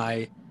did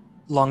my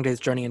Long Day's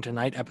Journey into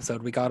Night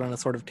episode. We got on a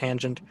sort of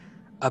tangent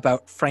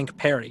about Frank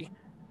Perry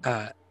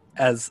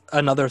as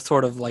another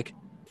sort of like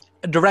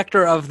a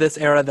director of this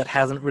era that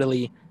hasn't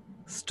really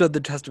stood the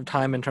test of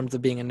time in terms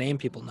of being a name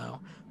people know.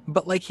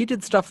 But like he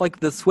did stuff like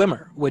The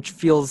Swimmer, which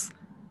feels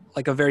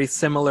like a very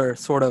similar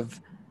sort of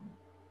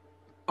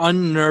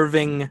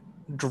unnerving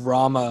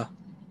drama.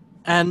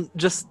 And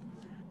just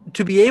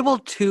to be able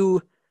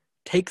to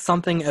take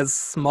something as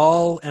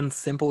small and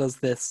simple as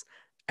this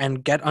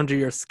and get under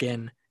your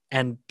skin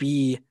and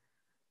be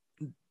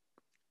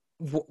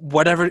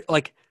whatever,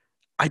 like,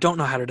 I don't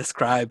know how to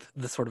describe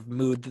the sort of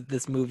mood that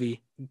this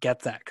movie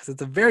gets at because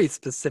it's a very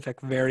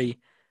specific, very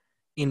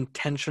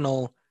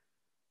intentional.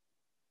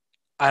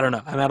 I don't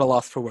know. I'm at a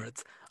loss for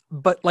words.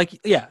 But like,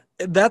 yeah,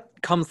 that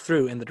comes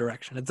through in the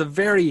direction. It's a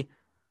very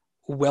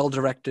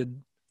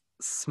well-directed,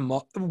 it's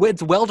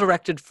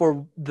well-directed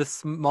for the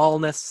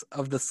smallness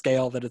of the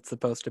scale that it's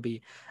supposed to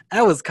be.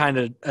 That was kind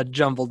of a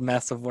jumbled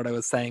mess of what I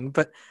was saying,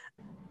 but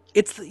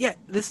this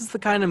is the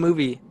kind of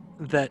movie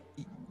that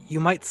you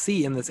might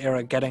see in this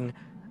era getting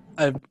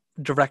a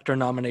director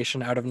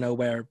nomination out of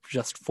nowhere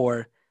just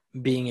for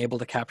being able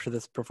to capture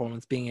this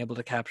performance, being able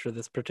to capture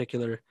this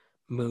particular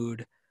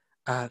mood.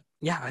 I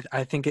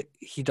think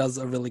he does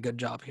a really good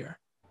job here.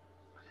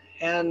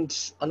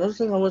 And another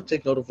thing I want to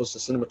take note of was the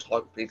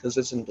cinematography because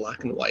it's in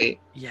black and white.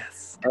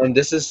 Yes. And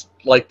this is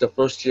like the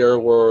first year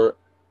where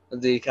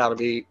the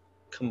Academy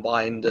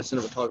combined the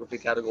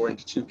cinematography category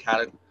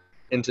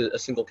into a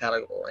single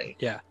category.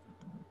 Yeah.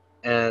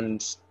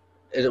 And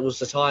it was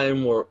the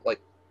time where like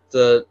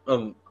the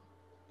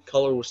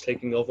color was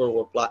taking over,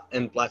 where black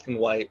and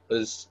white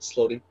was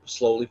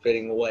slowly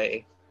fading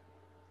away.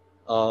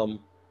 And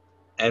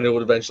it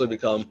would eventually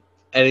become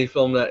any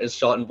film that is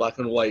shot in black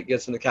and white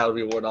gets an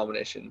Academy Award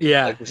nomination.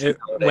 Yeah, like it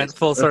went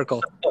full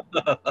circle.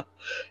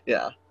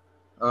 Yeah.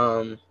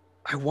 I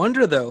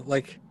wonder though,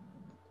 like,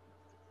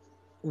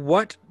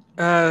 what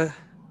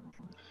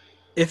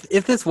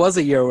if this was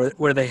a year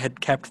where they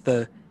had kept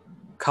the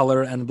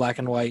color and black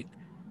and white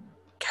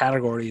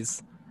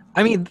categories.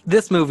 I mean,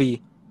 this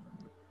movie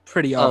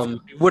pretty often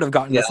would have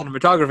gotten a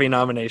cinematography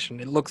nomination.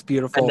 It looks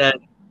beautiful.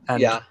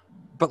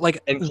 But like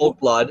in Cold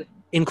Blood.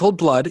 In Cold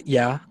Blood,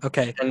 yeah,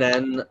 okay. And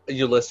then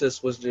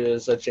Ulysses was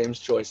just a James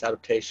Joyce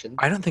adaptation.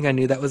 I don't think I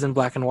knew that was in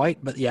black and white,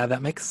 but yeah,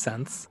 that makes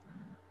sense.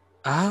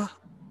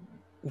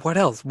 What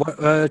else?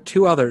 What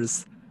 2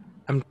 others?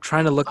 I'm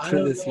trying to look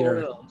through this year.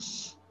 What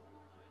else?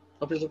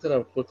 I'll be looking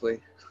up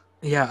quickly.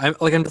 Yeah,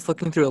 I'm just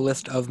looking through a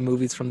list of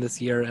movies from this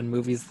year and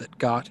movies that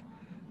got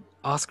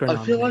Oscar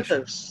nominations. I feel like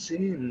I've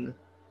seen.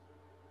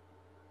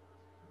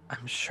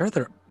 I'm sure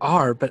there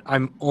are, but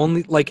I'm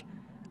only like,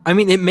 I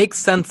mean, it makes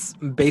sense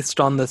based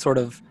on the sort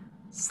of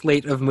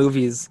slate of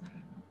movies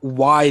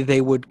why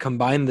they would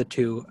combine the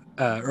two.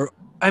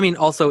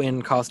 Also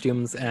in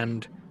costumes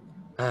and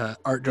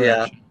art direction.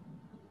 Yeah.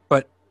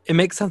 But it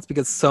makes sense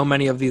because so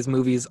many of these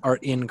movies are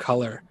in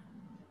color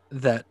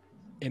that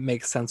it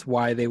makes sense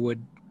why they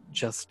would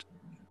just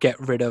get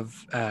rid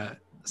of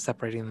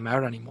separating them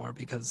out anymore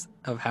because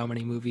of how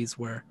many movies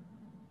were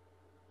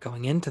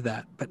going into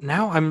that. But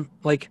now I'm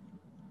like,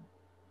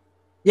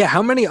 yeah,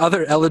 how many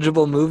other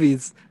eligible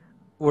movies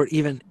were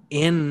even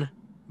in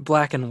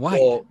black and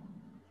white? Well,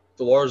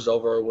 The War is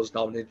Over was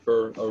nominated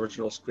for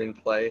original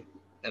screenplay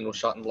and was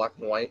shot in black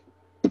and white.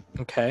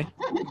 Okay,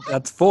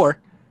 that's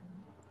 4.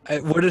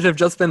 Would it have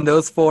just been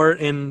those 4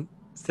 in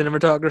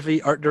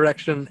cinematography, art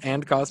direction,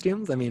 and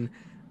costumes? I mean,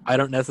 I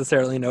don't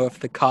necessarily know if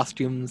the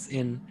costumes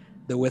in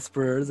The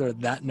Whisperers are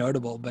that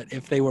notable, but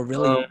if they were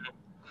really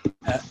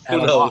at a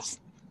loss.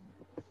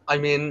 I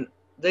mean,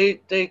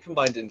 they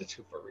combined into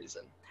 2 for a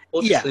reason.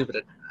 We'll just leave it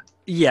at that.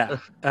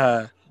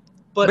 Yeah.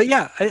 But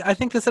yeah, I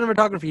think the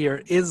cinematography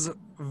here is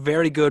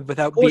very good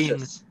without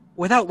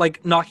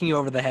like knocking you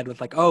over the head with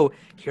like, oh,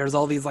 here's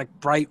all these like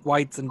bright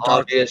whites and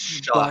dark obvious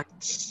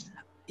shots.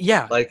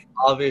 Yeah. Like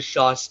obvious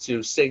shots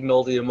to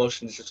signal the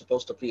emotions you're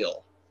supposed to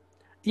feel.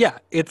 Yeah,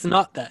 it's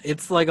not that.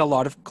 It's like a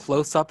lot of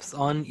close-ups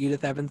on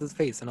Edith Evans'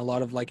 face and a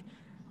lot of like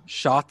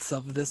shots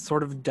of this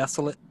sort of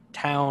desolate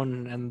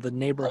town and the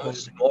neighborhood.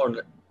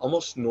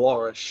 almost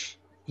noirish.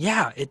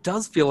 Yeah, it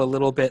does feel a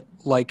little bit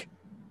like,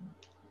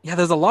 yeah,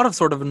 there's a lot of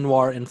sort of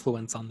noir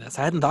influence on this.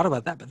 I hadn't thought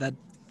about that, but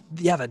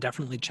that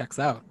definitely checks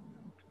out.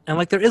 And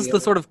like there is Yeah.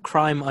 the sort of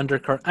crime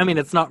undercurrent. I mean,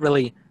 it's not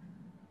really,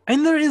 I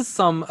mean, there is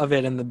some of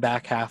it in the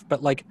back half,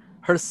 but like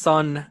her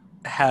son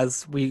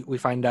has, we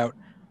find out,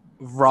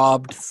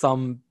 robbed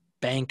some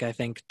bank, I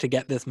think, to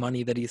get this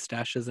money that he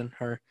stashes in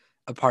her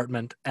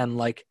apartment. And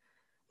like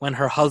when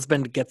her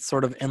husband gets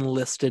sort of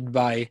enlisted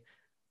by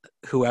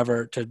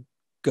whoever to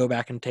go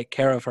back and take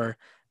care of her,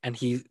 and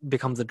he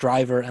becomes a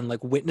driver and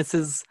like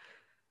witnesses,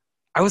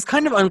 I was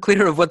kind of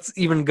unclear of what's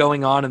even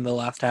going on in the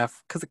last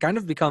half because it kind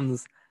of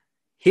becomes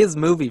his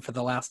movie for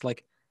the last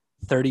like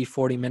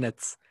 30-40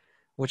 minutes,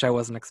 which I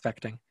wasn't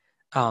expecting.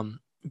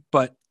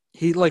 But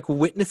he like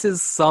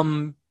witnesses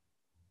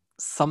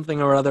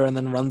something or other and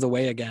then runs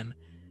away again.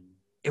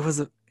 It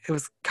was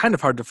kind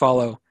of hard to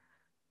follow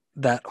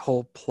that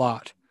whole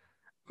plot.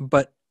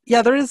 But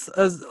yeah, there is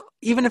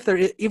even if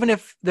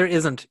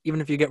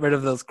you get rid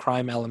of those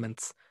crime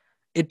elements,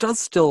 it does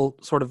still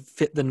sort of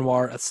fit the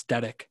noir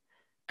aesthetic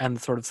and the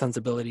sort of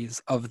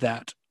sensibilities of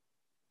that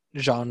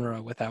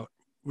genre without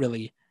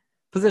really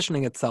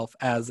positioning itself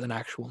as an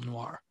actual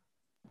noir.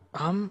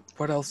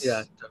 What else?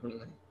 Yeah,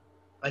 definitely.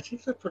 I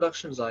think the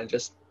production design,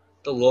 just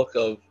the look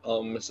of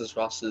Mrs.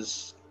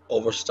 Ross's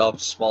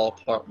overstuffed small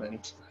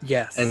apartment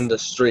Yes. and the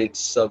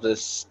streets of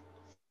this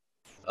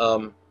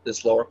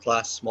lower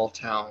class small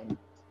town.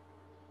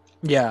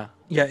 Yeah.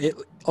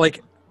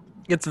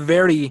 It's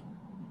very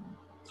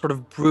sort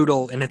of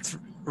brutal in its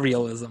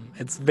realism.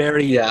 It's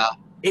very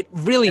It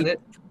really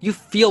you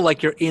feel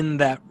like you're in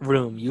that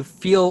room. You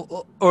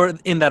feel or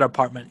in that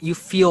apartment. You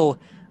feel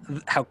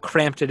how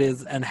cramped it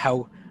is and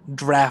how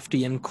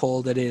drafty and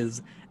cold it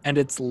is, and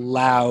it's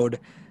loud,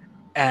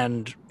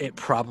 and it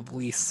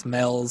probably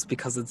smells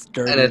because it's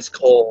dirty. And it's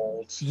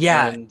cold.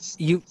 Yeah, and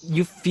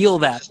you feel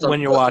that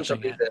when you're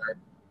watching it. There.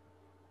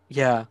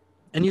 Yeah,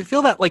 and you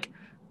feel that like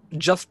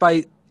just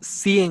by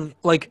seeing,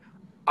 like,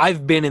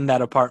 I've been in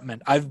that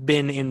apartment. I've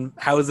been in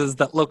houses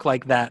that look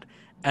like that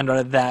and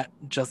are that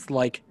just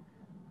like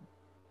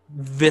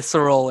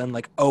visceral and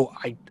like, oh,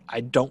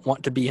 I don't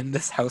want to be in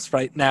this house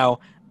right now.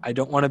 I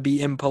don't want to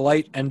be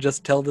impolite and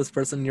just tell this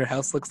person your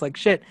house looks like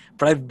shit.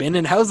 But I've been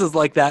in houses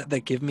like that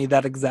give me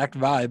that exact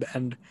vibe,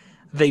 and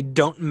they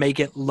don't make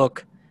it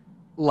look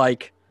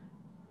like,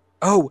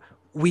 oh,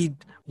 we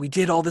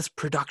did all this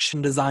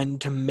production design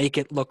to make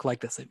it look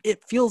like this.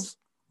 It feels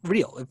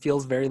real. It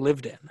feels very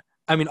lived in.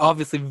 I mean,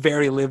 obviously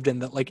very lived in,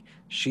 that like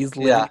she's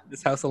living in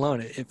this house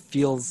alone. It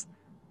feels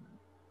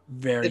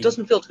very... It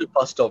doesn't feel too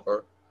fussed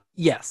over.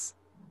 Yes.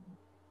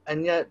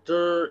 And yet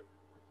there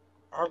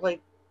are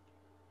like...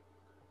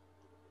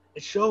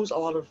 It shows a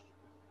lot of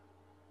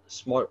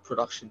smart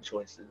production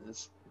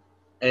choices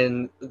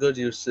and good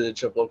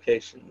usage of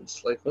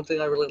locations. Like, one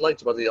thing I really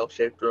liked about the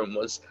L-shaped room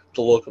was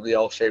the look of the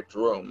L-shaped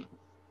room.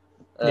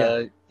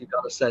 You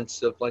got a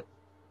sense of like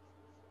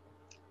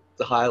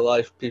the high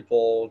life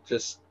people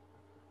just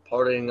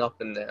partying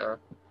up in there,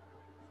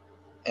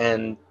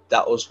 and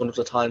that was one of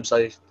the times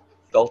I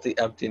felt the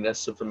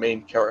emptiness of the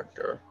main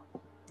character.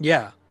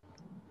 Yeah.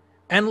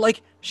 And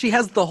like she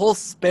has the whole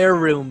spare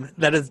room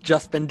that has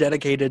just been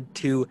dedicated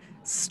to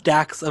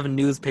stacks of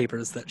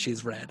newspapers that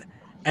she's read.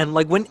 And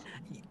like when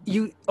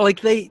you like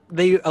they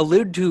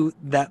allude to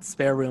that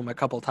spare room a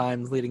couple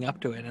times leading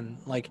up to it, and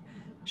like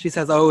she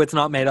says, oh, it's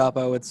not made up,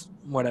 oh, it's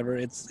whatever,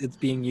 it's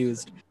being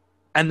used.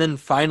 And then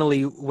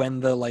finally when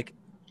the like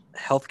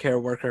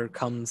healthcare worker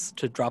comes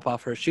to drop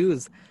off her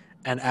shoes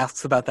and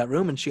asks about that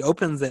room, and she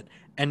opens it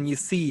and you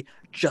see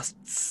just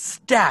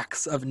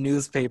stacks of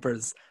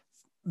newspapers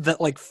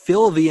that like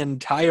fill the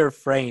entire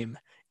frame.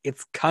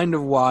 It's kind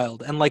of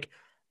wild. And like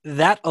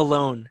that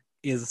alone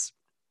is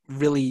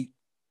really,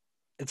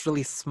 it's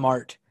really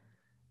smart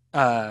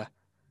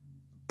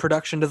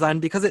production design,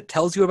 because it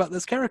tells you about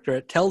this character.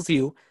 It tells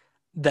you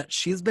that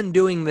she's been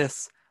doing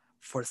this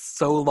for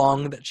so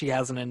long that she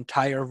has an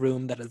entire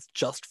room that is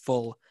just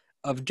full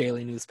of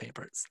daily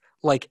newspapers.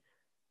 Like,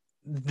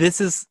 this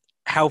is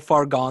how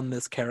far gone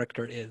this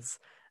character is.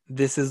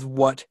 This is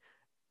what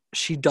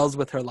she does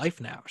with her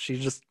life now. She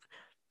just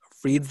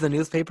reads the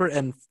newspaper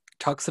and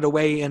tucks it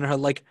away in her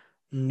like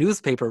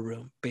newspaper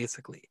room,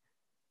 basically.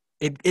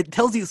 It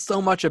tells you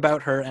so much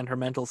about her and her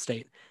mental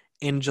state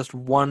in just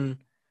one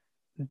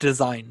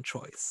design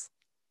choice.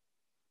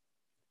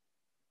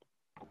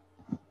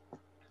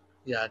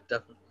 Yeah,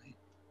 definitely.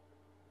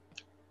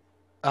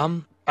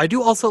 I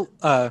do also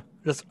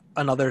just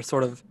another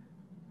sort of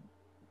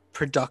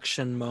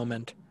production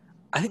moment.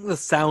 I think the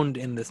sound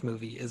in this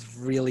movie is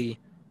really,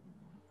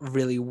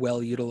 really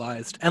well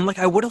utilized, and like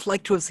I would have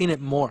liked to have seen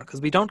it more,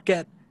 because we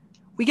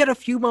get a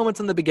few moments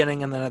in the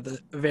beginning and then at the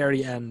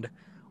very end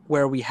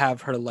where we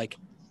have her like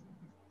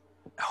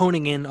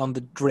honing in on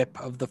the drip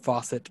of the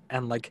faucet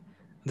and like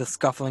the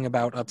scuffling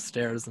about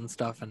upstairs and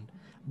stuff, and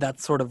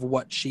that's sort of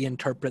what she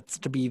interprets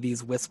to be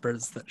these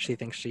whispers that she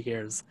thinks she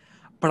hears.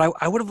 But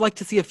I would have liked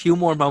to see a few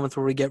more moments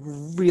where we get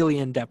really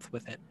in depth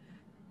with it.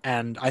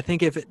 And I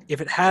think if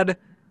it had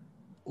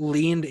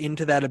leaned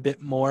into that a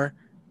bit more,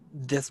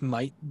 this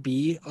might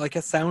be like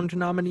a sound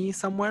nominee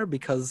somewhere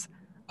because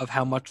of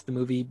how much the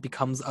movie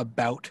becomes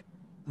about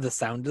the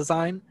sound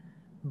design.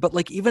 But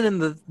like even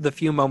in the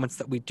few moments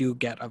that we do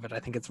get of it, I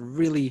think it's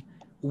really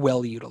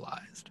well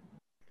utilized.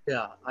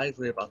 Yeah, I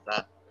agree about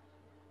that.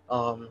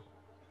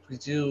 We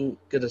do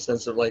get a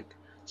sense of like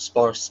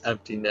sparse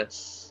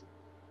emptiness,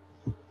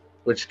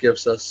 which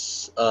gives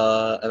us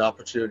an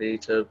opportunity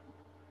to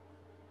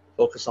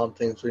focus on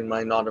things we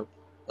might not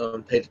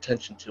have paid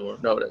attention to or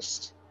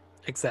noticed.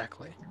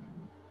 Exactly.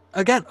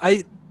 Again,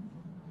 I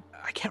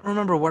can't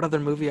remember what other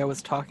movie I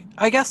was talking.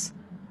 I guess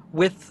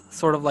with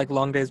sort of like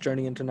Long Day's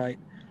Journey into Night,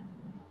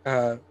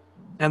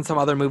 and some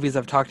other movies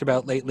I've talked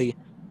about lately,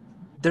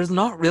 there's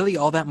not really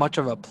all that much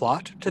of a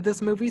plot to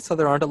this movie, so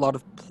there aren't a lot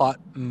of plot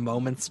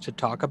moments to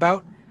talk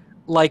about.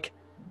 Like,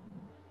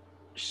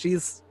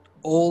 she's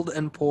old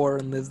and poor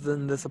and lives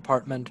in this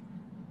apartment,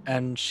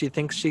 and she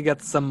thinks she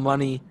gets some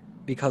money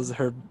because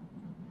her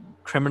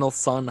criminal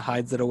son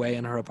hides it away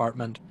in her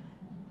apartment.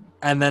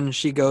 And then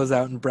she goes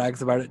out and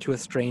brags about it to a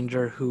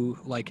stranger who,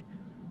 like,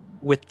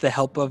 with the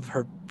help of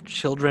her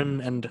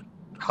children and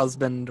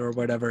husband or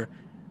whatever,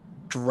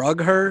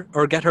 drug her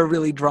or get her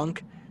really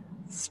drunk,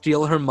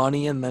 steal her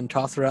money, and then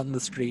toss her out in the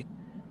street.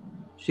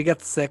 She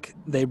gets sick.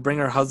 They bring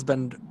her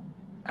husband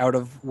out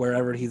of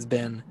wherever he's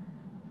been,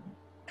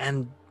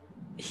 and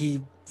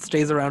he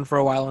stays around for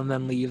a while and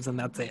then leaves, and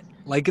that's it.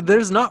 Like,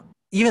 there's not,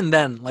 even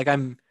then, like,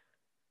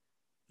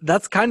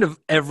 that's kind of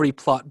every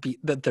plot beat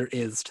that there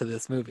is to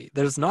this movie.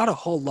 There's not a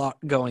whole lot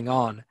going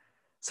on.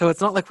 So it's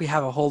not like we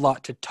have a whole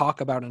lot to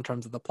talk about in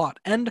terms of the plot.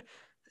 And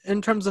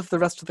in terms of the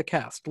rest of the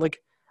cast,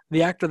 like,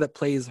 the actor that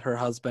plays her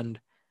husband,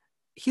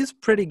 he's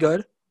pretty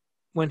good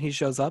when he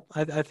shows up.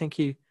 I think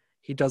he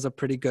does a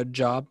pretty good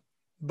job.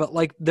 But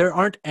like there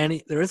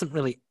isn't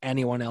really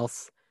anyone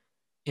else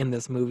in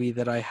this movie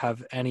that I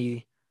have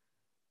any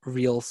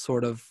real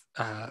sort of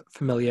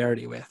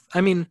familiarity with. I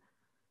mean,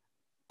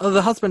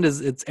 the husband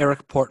it's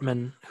Eric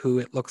Portman, who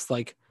it looks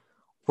like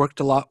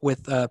worked a lot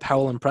with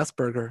Powell and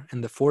Pressburger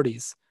in the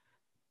 40s.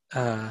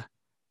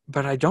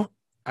 But I don't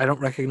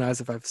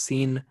recognize if I've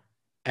seen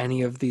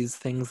any of these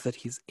things that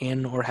he's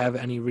in or have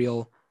any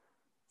real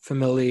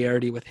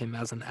familiarity with him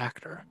as an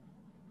actor.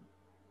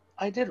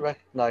 I did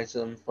recognize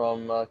him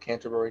from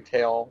Canterbury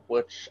Tale,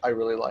 which I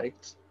really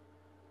liked.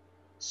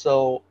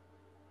 So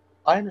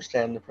I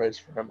understand the praise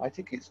for him. I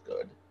think he's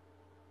good.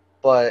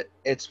 But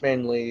it's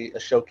mainly a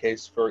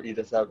showcase for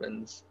Edith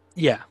Evans.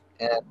 Yeah.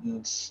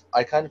 And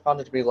I kind of found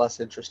it to be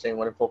less interesting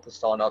when it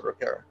focused on other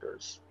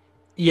characters.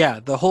 Yeah,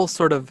 the whole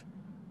sort of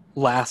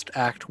last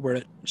act where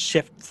it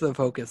shifts the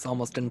focus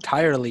almost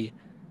entirely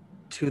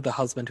to the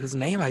husband, whose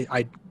name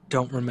I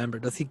don't remember.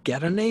 Does he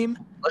get a name?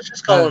 Let's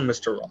just call him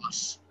Mr.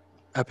 Ross.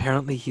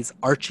 Apparently he's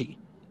Archie.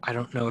 I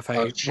don't know if I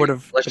Archie. would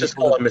have... Let's just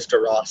call him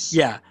Mr. Ross.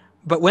 Yeah,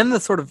 but when the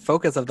sort of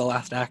focus of the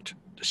last act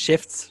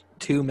shifts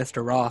to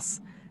Mr. Ross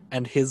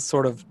and his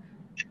sort of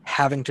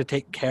having to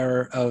take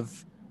care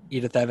of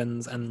Edith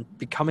Evans and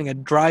becoming a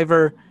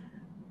driver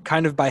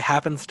kind of by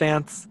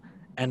happenstance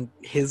and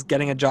his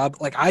getting a job,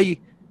 like I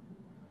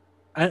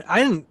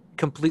didn't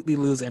completely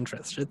lose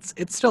interest.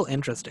 It's still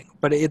interesting,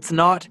 but it's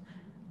not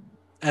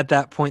at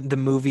that point the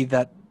movie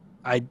that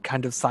I'd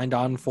kind of signed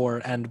on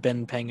for and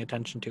been paying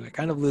attention to. It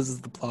kind of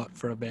loses the plot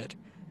for a bit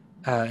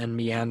and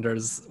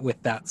meanders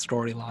with that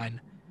storyline.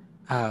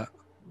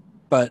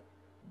 But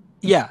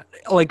yeah,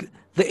 like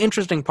the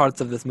interesting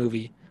parts of this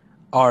movie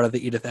are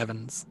the Edith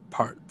Evans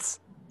parts,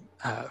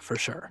 for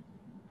sure.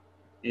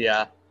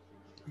 Yeah.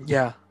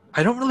 Yeah.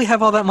 I don't really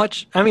have all that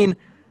much. I mean,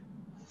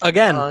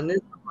 again,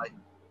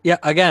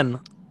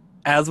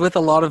 as with a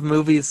lot of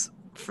movies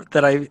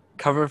that I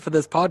cover for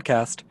this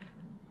podcast,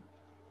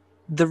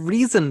 the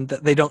reason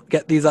that they don't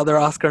get these other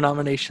Oscar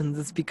nominations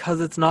is because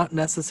it's not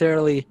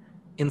necessarily,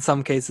 in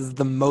some cases,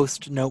 the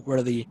most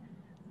noteworthy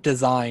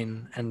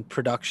design and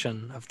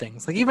production of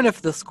things. Like, even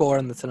if the score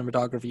and the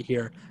cinematography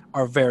here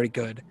are very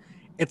good,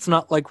 it's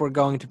not like we're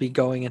going to be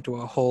going into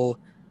a whole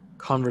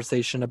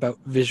conversation about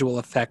visual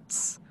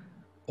effects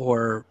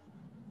or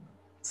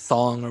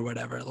song or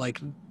whatever.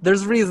 Like,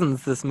 there's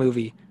reasons this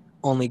movie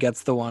only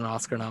gets the one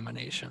Oscar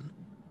nomination,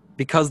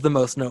 because the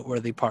most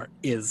noteworthy part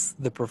is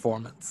the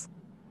performance.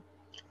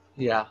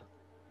 Yeah.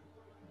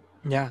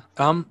 Yeah.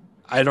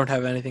 I don't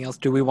have anything else.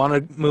 Do we want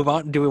to move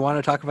on? Do we want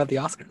to talk about the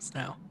Oscars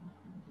now?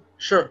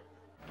 Sure.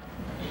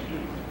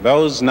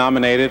 Those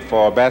nominated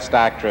for Best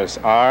Actress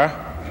are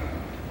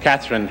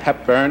Katharine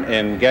Hepburn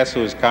in Guess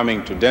Who's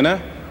Coming to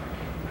Dinner,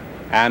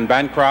 Anne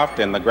Bancroft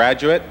in The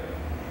Graduate,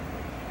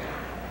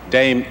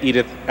 Dame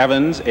Edith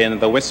Evans in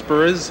The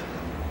Whisperers,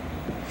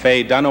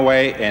 Faye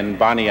Dunaway in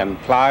Bonnie and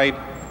Clyde,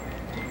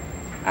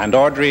 and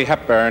Audrey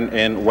Hepburn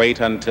in Wait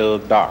Until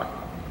Dark.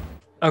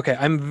 Okay,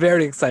 I'm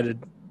very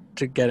excited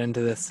to get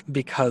into this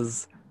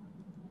because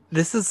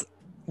this is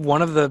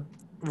one of the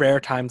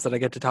rare times that I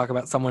get to talk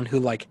about someone who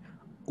like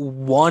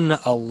won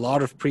a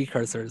lot of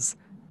precursors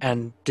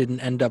and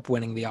didn't end up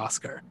winning the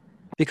Oscar.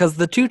 Because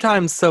the two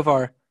times so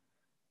far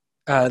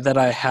that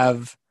I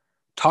have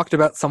talked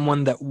about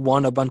someone that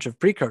won a bunch of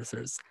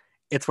precursors.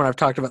 It's when I've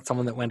talked about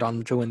someone that went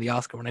on to win the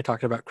Oscar, when I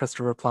talked about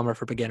Christopher Plummer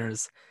for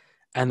Beginners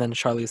and then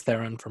Charlize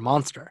Theron for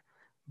Monster.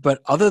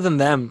 But other than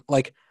them,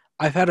 like,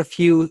 I've had a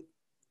few,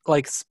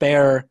 like,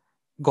 spare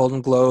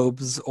Golden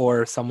Globes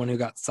or someone who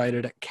got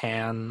cited at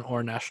Cannes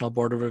or National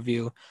Board of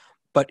Review.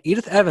 But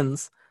Edith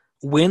Evans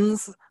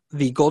wins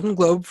the Golden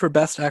Globe for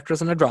Best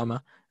Actress in a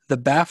Drama, the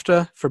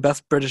BAFTA for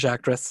Best British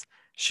Actress.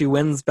 She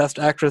wins Best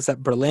Actress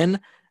at Berlin,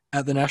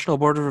 at the National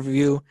Board of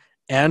Review,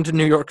 and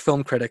New York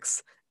Film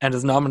Critics, and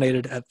is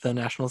nominated at the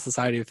National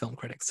Society of Film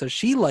Critics. So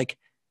she, like,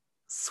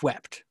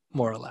 swept,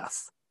 more or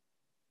less.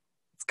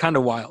 It's kind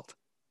of wild,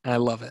 and I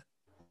love it.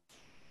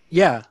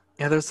 Yeah,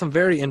 there's some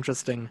very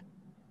interesting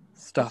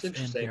stuff in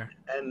here.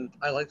 And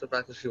I like the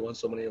fact that she won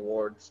so many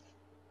awards.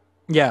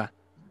 Yeah.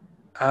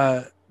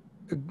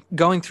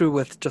 Going through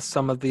with just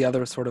some of the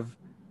other sort of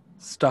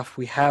stuff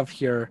we have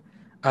here,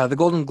 the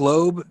Golden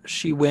Globe,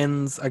 she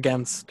wins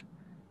against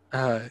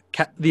the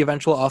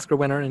eventual Oscar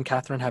winner in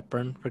Katharine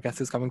Hepburn for Guess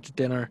Who's Coming to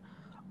Dinner,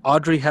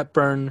 Audrey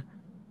Hepburn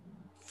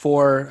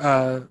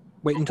for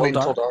Wait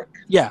Until Dark.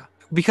 Yeah,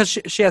 because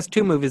she has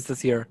 2 movies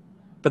this year,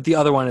 but the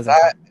other one is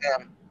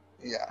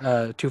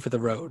Two for the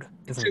Road.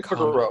 Two for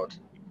the Road.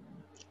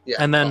 Yeah.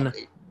 And then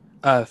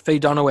Faye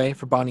Dunaway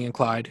for Bonnie and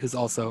Clyde, who's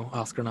also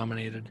Oscar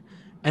nominated.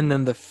 And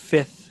then the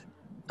 5th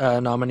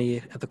nominee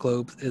at the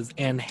Globes is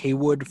Anne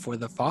Haywood for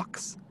The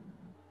Fox,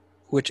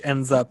 which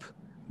ends up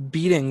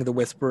beating The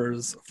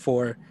Whisperers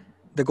for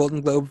the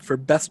Golden Globe for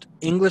Best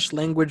English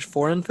Language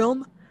Foreign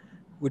Film,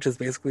 which is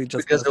basically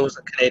just... Because it was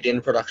a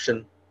Canadian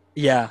production.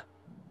 Yeah.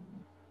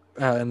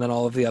 And then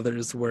all of the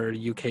others were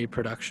UK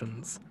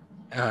productions.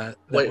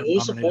 Wait, who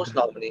was the 4th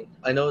nominee?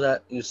 I know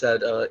that you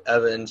said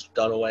Evans,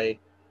 Dunaway,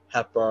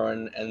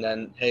 Hepburn, and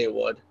then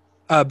Haywood.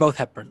 Both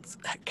Hepburns,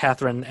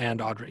 Catherine and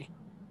Audrey.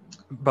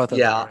 Both of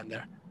them are in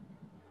there.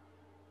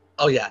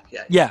 Oh, yeah.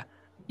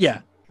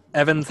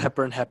 Evans,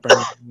 Hepburn,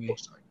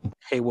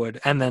 Haywood.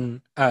 And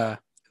then the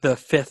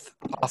 5th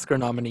Oscar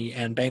nominee,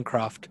 Anne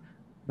Bancroft,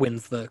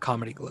 wins the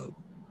Comedy Globe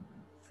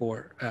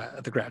for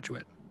The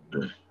Graduate.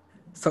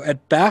 So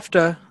at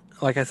BAFTA,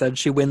 like I said,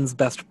 she wins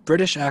Best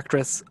British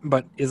Actress,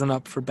 but isn't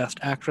up for Best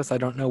Actress. I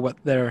don't know what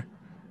their...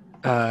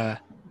 I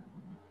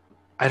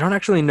don't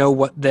actually know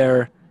what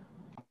their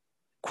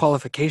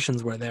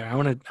qualifications were there. I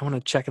want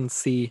to check and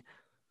see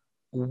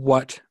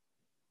what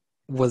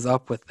was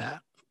up with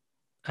that.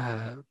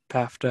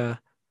 BAFTA...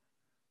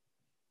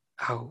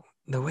 Oh,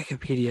 the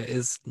Wikipedia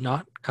is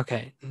not...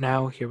 Okay,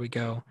 now here we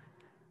go.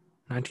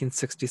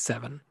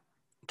 1967.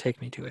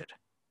 Take me to it.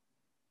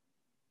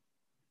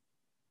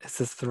 Is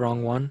this the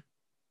wrong one?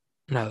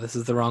 No, this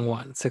is the wrong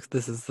one.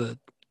 This is the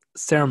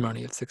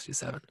ceremony of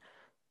 67.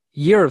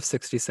 Year of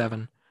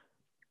 67.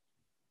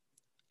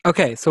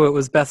 Okay, so it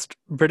was Best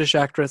British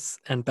Actress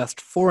and Best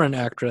Foreign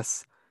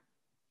Actress.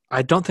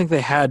 I don't think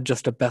they had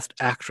just a Best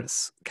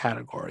Actress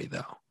category,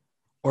 though.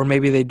 Or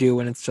maybe they do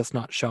and it's just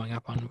not showing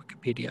up on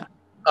Wikipedia.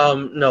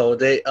 No,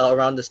 they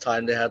around this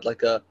time they had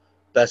like a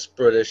Best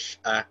British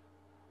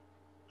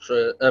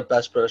Actress,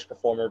 Best British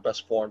Performer,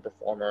 Best Foreign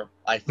Performer,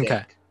 I think.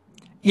 Okay.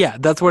 Yeah,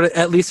 that's what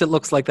at least it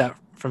looks like that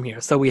from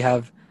here. So we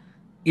have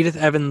Edith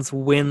Evans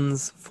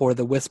wins for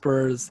The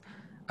Whisperers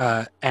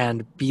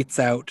and beats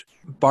out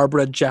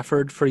Barbara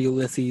Jefford for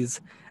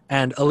Ulysses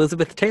and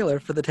Elizabeth Taylor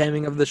for The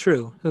Taming of the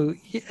Shrew, who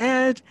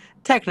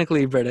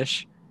technically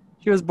British.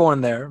 She was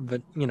born there,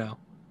 but, you know,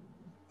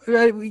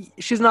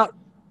 she's not...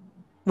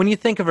 When you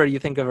think of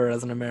her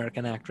as an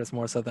American actress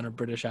more so than a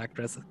British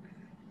actress.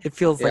 It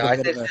feels like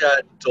a bit of a... Yeah, I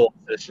think dual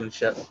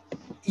citizenship.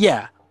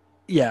 Yeah.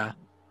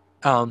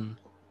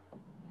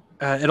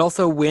 It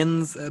also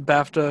wins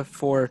BAFTA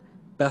for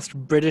Best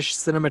British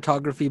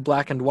Cinematography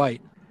Black and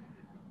White,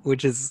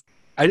 which is...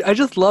 I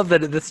just love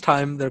that at this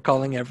time they're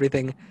calling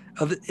everything...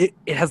 It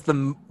has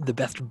the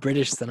best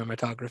British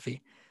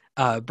cinematography,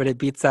 but it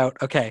beats out,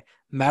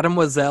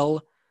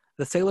 Mademoiselle,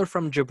 The Sailor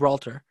from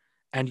Gibraltar,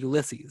 and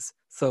Ulysses.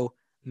 So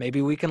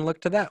maybe we can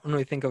look to that when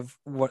we think of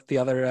what the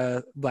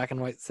other black and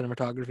white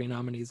cinematography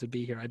nominees would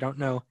be here. I don't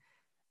know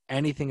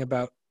anything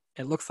about...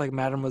 It looks like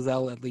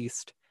Mademoiselle, at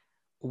least,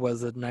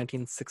 was a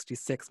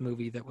 1966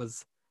 movie that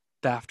was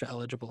BAFTA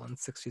eligible in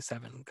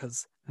 67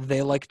 because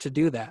they like to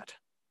do that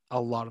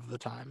a lot of the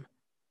time.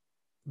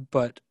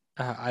 But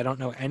I don't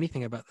know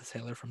anything about The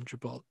Sailor from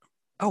Gibraltar.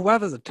 Oh wow,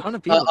 there's a ton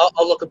of people.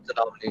 I'll look up the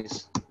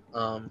nominees.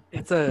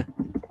 It's a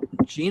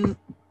Jean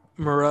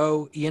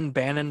Moreau, Ian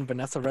Bannon,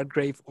 Vanessa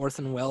Redgrave,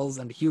 Orson Welles,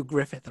 and Hugh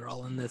Griffith are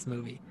all in this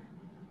movie.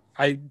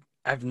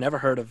 I've never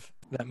heard of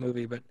that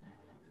movie, but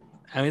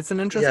I mean it's an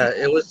interesting... Yeah,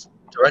 it was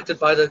directed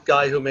by the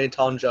guy who made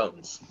Tom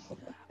Jones.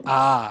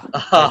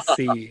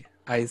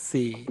 I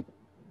see.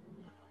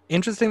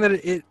 Interesting that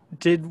it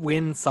did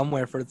win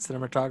somewhere for its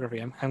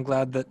cinematography. I'm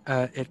glad that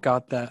it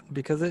got that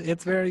because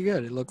it's very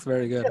good. It looks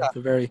very good. Yeah. It's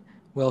a very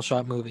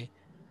well-shot movie.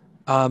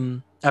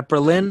 At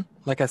Berlin,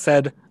 like I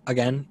said,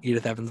 again,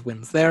 Edith Evans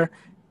wins there.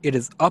 It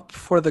is up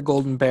for the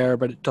Golden Bear,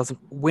 but it doesn't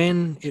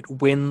win.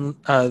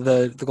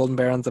 The Golden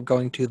Bear ends up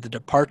going to The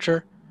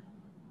Departure,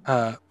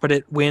 but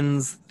it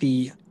wins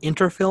the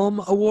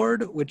Interfilm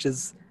Award, which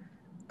is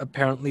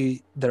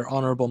apparently their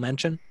honorable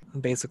mention.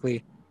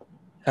 Basically,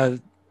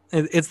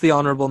 it's the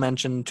honorable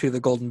mention to the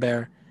Golden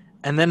Bear.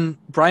 And then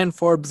Brian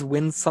Forbes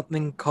wins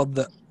something called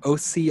the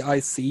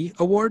OCIC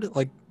Award,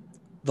 like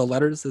the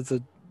letters is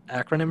an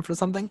acronym for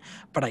something,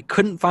 but I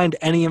couldn't find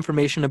any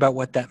information about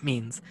what that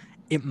means.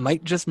 It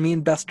might just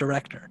mean Best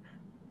Director,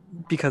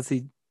 because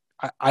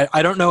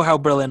I don't know how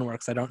Berlin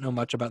works. I don't know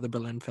much about the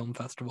Berlin Film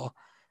Festival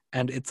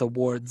and its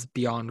awards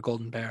beyond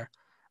Golden Bear,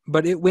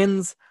 but it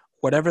wins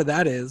whatever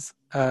that is,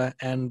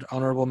 and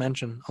honorable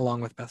mention along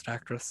with Best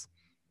Actress.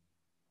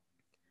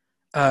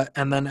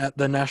 And then at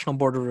the National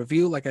Board of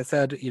Review, like I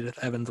said, Edith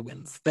Evans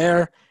wins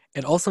there.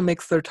 It also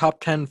makes their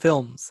top 10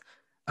 films.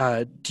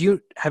 Have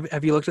you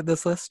looked at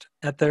this list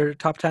at their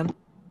top 10?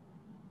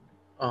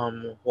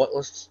 What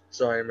list?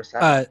 Sorry, I missed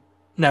that.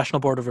 National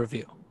Board of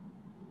Review.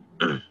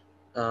 No,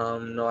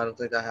 I don't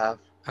think I have.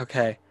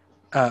 Okay.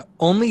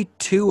 Only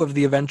 2 of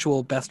the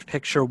eventual Best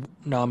Picture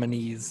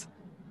nominees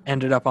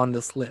ended up on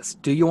this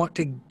list. Do you want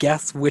to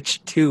guess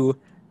which 2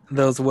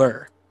 those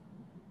were?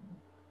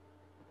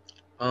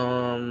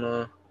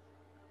 To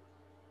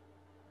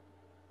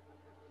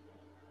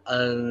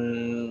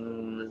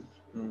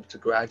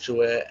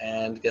Graduate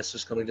and Guess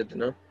Who's Coming to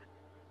Dinner?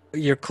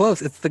 You're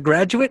close. It's The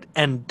Graduate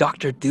and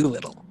Dr.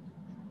 Dolittle.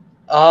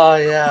 Oh,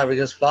 yeah,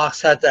 because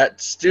Fox had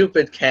that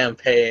stupid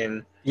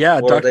campaign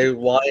where they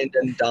wined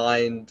and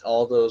dined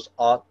all those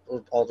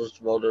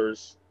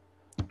voters.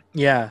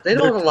 Yeah. They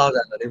don't allow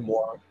that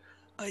anymore.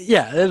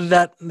 Yeah,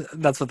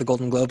 that's what the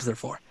Golden Globes are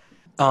for.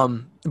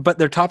 But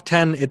their top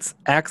 10, it's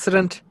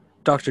Accident,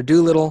 Dr.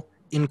 Dolittle,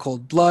 In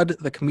Cold Blood,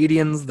 The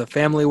Comedians, The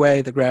Family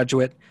Way, The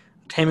Graduate,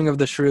 Taming of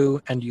the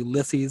Shrew, and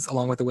Ulysses,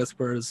 along with The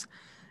Whisperers.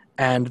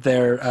 And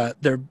their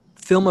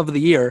film of the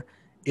year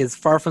is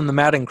Far From the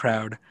Madding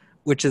Crowd,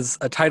 which is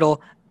a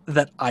title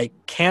that I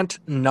can't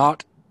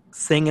not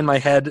sing in my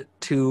head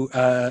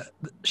to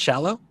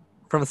Shallow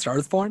from A Star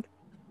Is Born.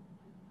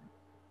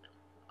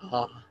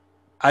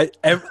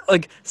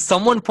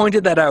 Someone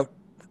pointed that out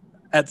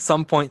at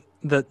some point,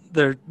 that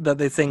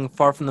they sing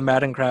Far From the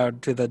Madding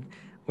Crowd to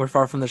We're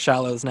Far From the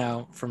Shallows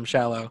Now from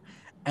Shallow.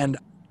 And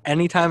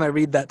anytime I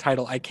read that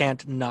title, I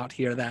can't not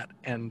hear that.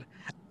 And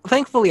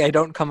thankfully I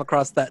don't come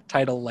across that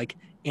title like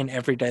in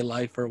everyday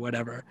life or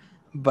whatever.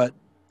 But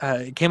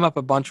it came up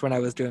a bunch when I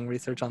was doing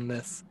research on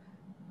this.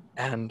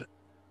 And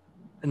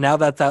now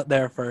that's out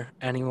there for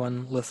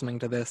anyone listening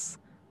to this.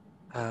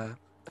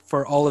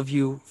 For all of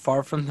you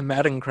Far From the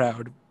Madding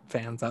Crowd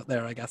fans out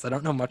there, I guess. I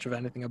don't know much of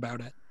anything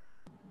about it.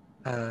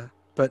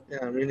 But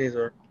yeah, me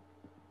neither.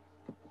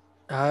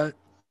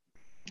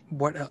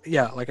 What else?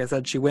 Yeah, like I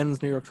said, she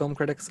wins New York Film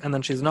Critics, and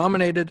then she's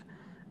nominated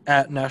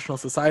at National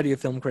Society of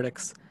Film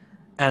Critics,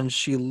 and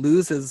she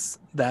loses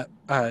that.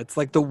 It's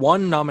like the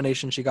one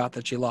nomination she got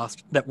that she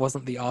lost that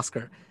wasn't the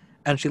Oscar,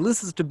 and she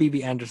loses to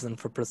B.B. Anderson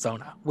for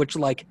Persona, which,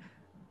 like,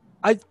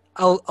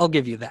 I'll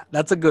give you that.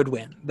 That's a good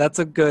win. That's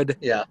a good.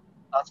 Yeah,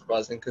 not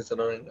surprising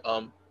considering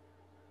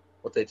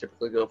what they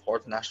typically go for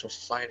at the National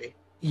Society.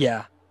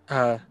 Yeah.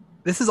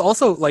 This is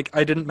also, like,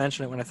 I didn't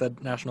mention it when I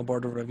said National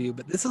Board of Review,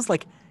 but this is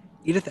like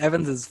Edith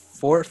Evans'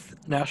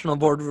 4th National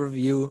Board of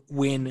Review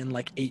win in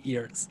like 8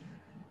 years,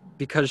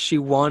 because she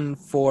won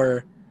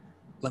for,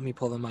 let me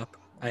pull them up.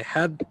 I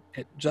had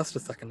it just a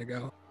second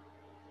ago.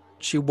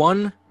 She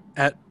won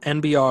at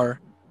NBR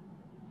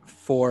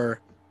for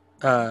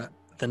The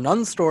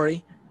Nun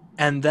Story,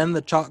 and then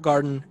The Chalk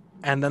Garden,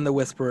 and then The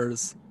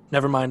Whisperers.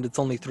 Never mind, it's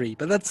only 3,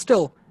 but that's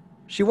still,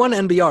 she won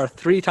NBR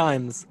 3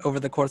 times over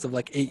the course of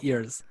like 8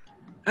 years.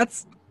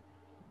 That's,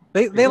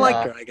 they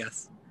liked her, I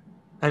guess.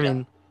 I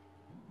mean,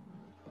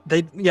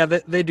 they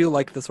do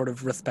like the sort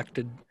of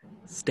respected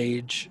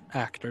stage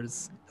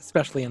actors,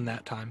 especially in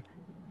that time.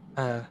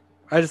 I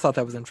just thought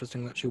that was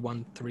interesting that she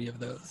won 3 of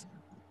those.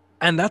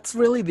 And that's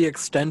really the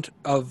extent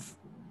of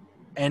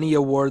any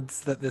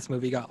awards that this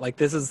movie got. Like,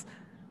 this is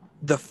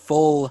the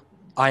full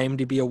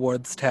IMDb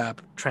awards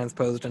tab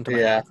transposed into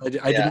my notes.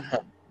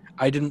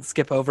 I didn't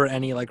skip over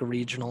any like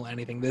regional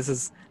anything. This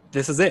is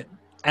it.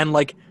 And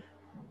like,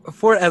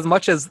 for as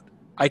much as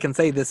I can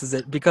say this is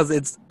it, because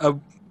it's a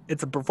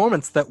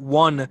performance that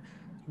won,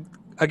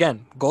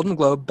 again, Golden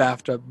Globe,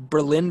 BAFTA,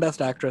 Berlin Best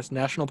Actress,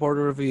 National Board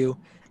of Review,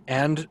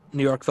 and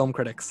New York Film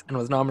Critics, and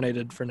was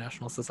nominated for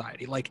National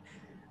Society. Like,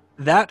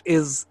 that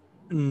is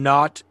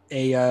not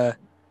an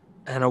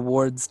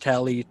awards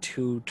tally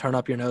to turn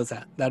up your nose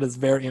at. That is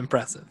very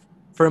impressive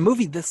for a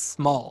movie this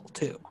small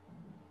too.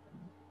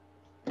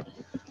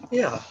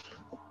 Yeah,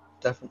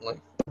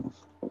 definitely.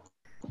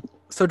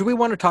 So do we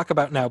want to talk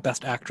about now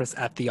Best Actress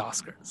at the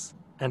Oscars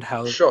and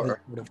how it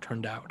would have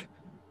turned out?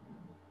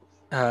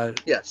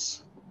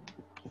 Yes.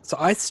 So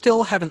I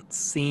still haven't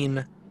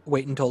seen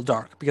Wait Until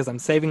Dark, because I'm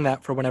saving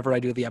that for whenever I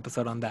do the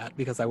episode on that,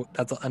 because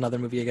that's another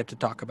movie I get to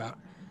talk about.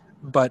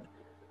 But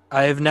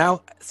I have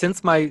now,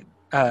 since my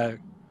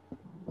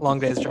Long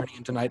Day's Journey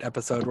into Night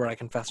episode, where I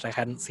confessed I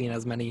hadn't seen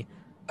as many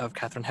of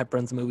Katharine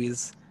Hepburn's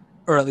movies,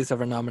 or at least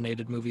ever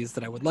nominated movies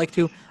that I would like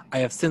to, I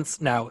have since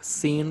now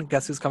seen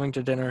Guess Who's Coming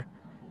to Dinner,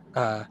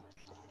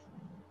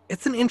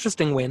 It's an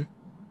interesting win.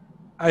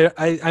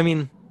 I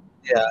mean,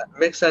 Yeah, it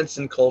makes sense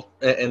in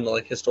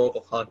like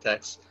historical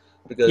context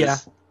because yeah,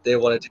 they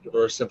wanted to give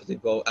her a sympathy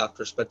vote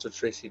after Spencer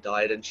Tracy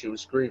died and she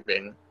was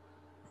grieving.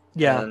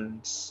 yeah,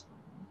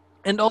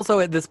 And also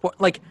at this point,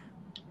 like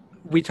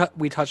we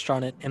touched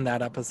on it in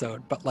that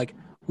episode, but like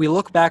we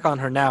look back on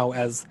her now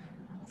as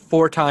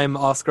four-time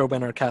Oscar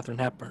winner Katharine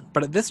Hepburn,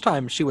 but at this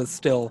time she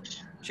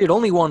had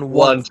only won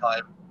one once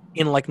time,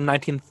 in like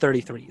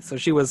 1933, so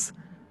she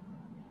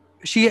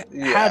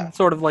yeah, had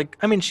sort of like,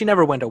 I mean, she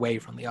never went away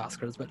from the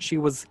Oscars, but she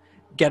was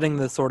getting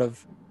the sort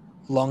of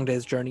Long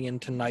Day's Journey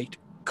into Night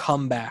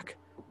comeback,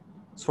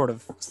 sort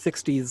of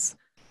 60s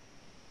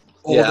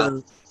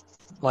older,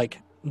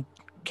 like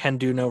can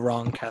do no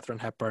wrong Katharine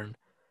Hepburn.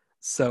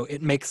 So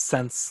it makes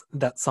sense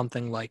that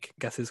something like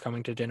Guess Who's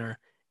Coming to Dinner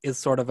is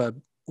sort of a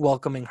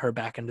welcoming her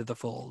back into the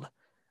fold.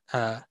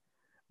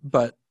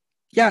 But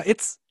yeah,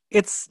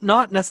 it's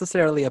not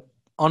necessarily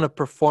on a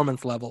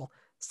performance level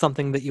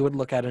something that you would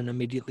look at and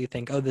immediately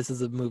think, oh, this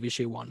is a movie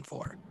she won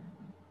for.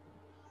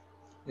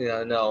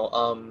 yeah,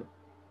 no,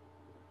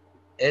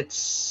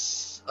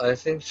 I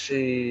think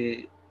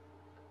she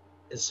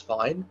is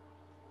fine.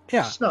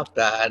 Yeah, She's not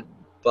bad,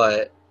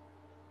 but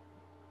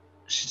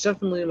she's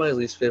definitely my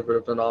least favorite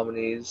of the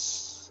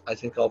nominees. I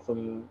think all of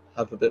them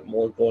have a bit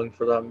more going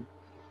for them.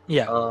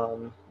 yeah,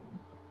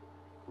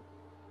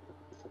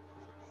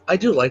 I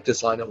do like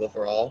this lineup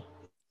overall.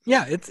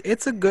 yeah.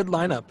 It's a good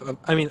lineup.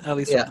 I mean, at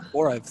least of Yeah, the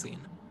four I've seen.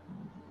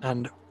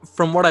 And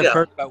from what I've yeah,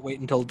 heard about Wait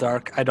Until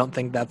Dark, I don't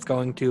think that's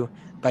going to,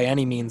 by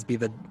any means, be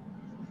the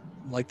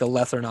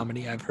lesser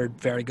nominee. I've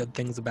heard very good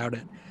things about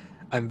it.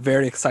 I'm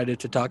very excited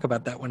to talk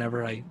about that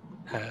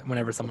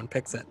whenever someone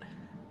picks it.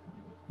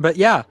 But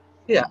yeah,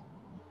 yeah,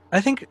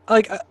 I think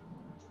like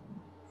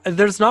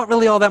there's not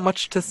really all that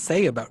much to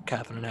say about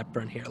Katharine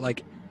Hepburn here.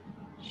 Like,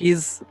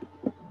 she's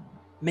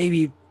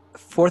maybe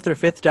fourth or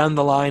fifth down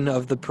the line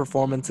of the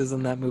performances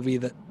in that movie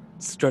that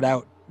stood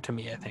out to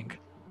me, I think.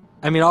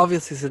 I mean,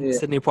 obviously, yeah,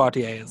 Sidney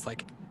Poitier is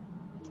like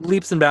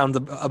leaps and bounds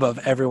above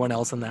everyone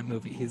else in that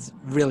movie. He's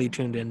really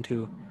tuned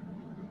into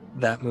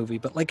that movie.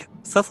 But like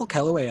Cecil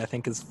Kellaway, I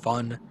think, is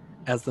fun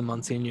as the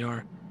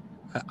Monsignor.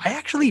 I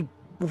actually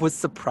was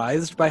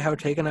surprised by how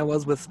taken I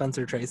was with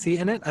Spencer Tracy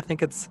in it. I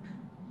think it's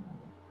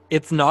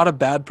not a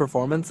bad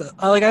performance.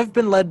 Like, I've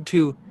been led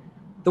to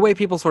the way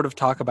people sort of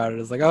talk about it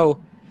is like, oh,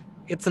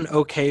 it's an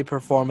okay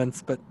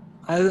performance, but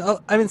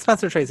I mean,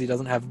 Spencer Tracy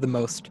doesn't have the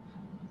most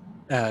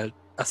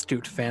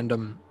astute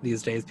fandom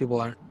these days. People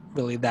aren't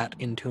really that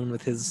in tune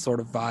with his sort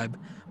of vibe.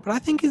 But I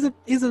think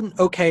he's an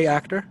okay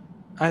actor.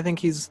 I think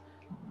he's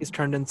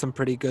turned in some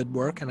pretty good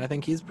work, and I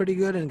think he's pretty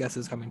good in Guess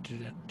Who's Coming to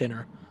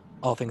Dinner,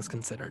 all things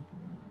considered.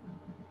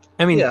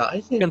 I mean, yeah.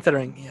 I think.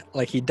 considering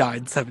like he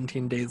died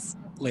 17 days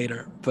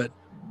later, but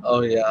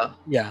Oh yeah,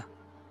 yeah,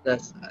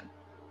 that's that.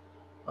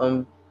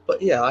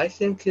 But yeah, I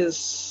think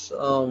his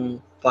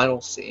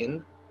final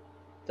scene,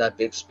 that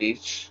big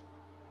speech,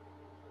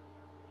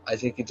 I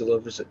think he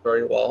delivers it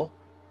very well.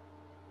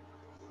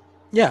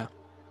 yeah.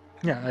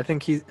 I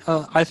think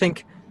I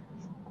think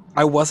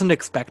I wasn't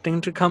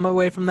expecting to come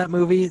away from that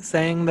movie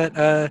saying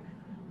that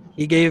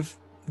he gave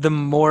the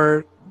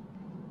more,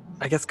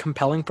 I guess,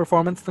 compelling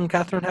performance than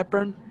Katharine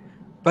Hepburn,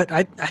 but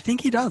I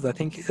think he does. I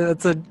think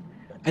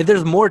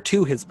there's more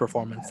to his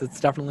performance. It's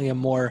definitely a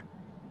more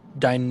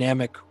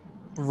dynamic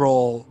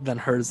role than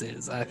hers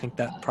is. I think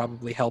that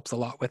probably helps a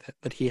lot with it,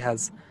 that he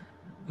has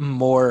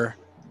more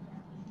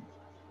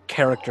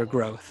character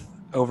growth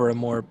over a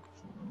more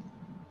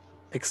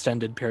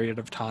extended period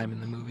of time in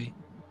the movie.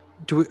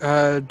 Do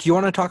you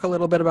want to talk a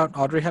little bit about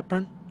Audrey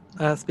Hepburn?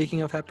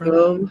 Speaking of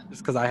Hepburn,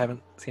 just because I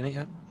haven't seen it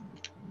yet.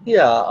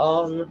 Yeah,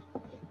 I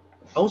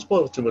won't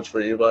spoil too much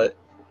for you, but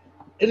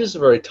it is a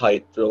very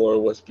tight thriller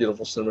with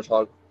beautiful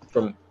cinematography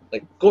from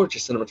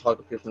gorgeous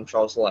cinematography from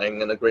Charles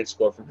Lang and a great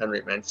score from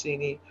Henry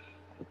Mancini,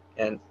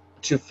 and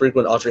two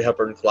frequent Audrey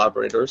Hepburn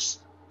collaborators.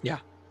 Yeah.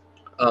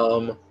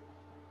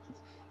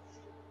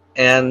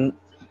 And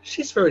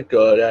she's very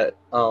good at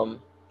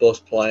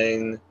both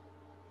playing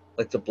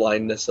like the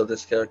blindness of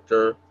this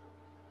character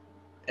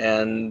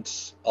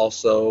and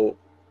also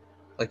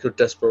like her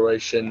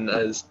desperation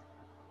as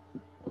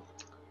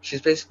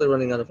she's basically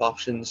running out of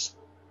options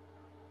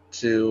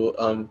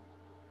to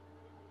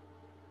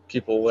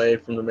keep away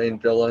from the main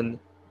villain.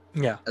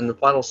 Yeah. And the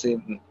final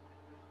scene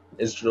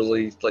is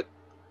really like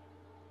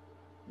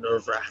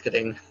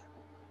nerve-wracking.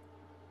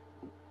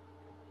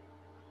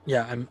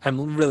 Yeah,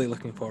 I'm really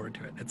looking forward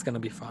to it. It's going to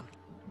be fun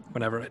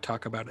whenever I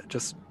talk about it,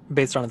 just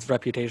based on its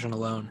reputation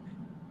alone.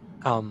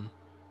 And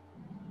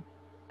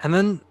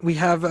then we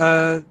have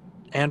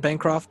Anne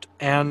Bancroft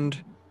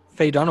and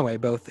Faye Dunaway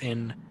both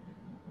in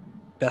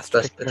Best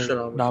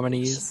Picture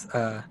nominees,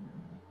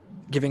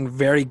 giving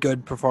very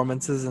good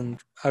performances and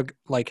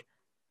like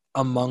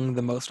among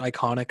the most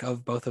iconic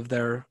of both of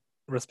their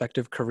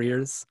respective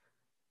careers.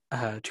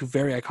 Two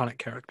very iconic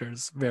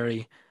characters,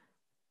 very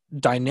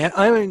dynamic.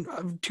 I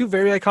mean, two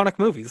very iconic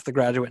movies, The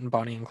Graduate and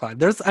Bonnie and Clyde.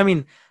 There's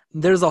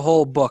a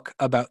whole book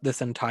about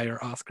this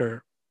entire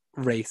Oscar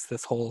race,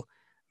 this whole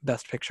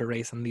Best Picture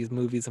race in these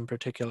movies in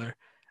particular,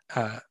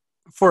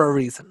 for a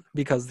reason,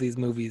 because these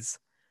movies,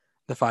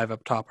 the five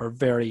up top, are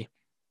very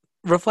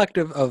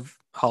reflective of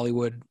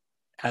Hollywood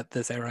at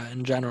this era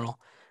in general.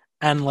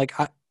 And like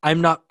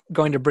I'm not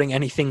going to bring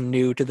anything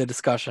new to the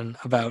discussion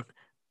about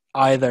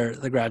either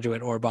The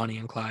Graduate or Bonnie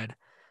and Clyde,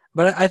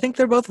 but I think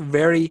they're both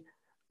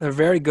they're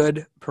very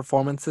good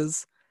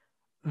performances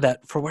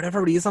that for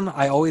whatever reason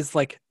I always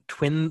like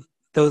twin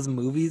those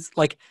movies.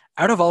 Like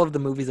out of all of the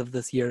movies of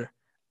this year,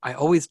 I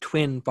always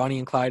twin Bonnie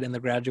and Clyde and The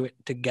Graduate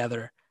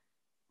together.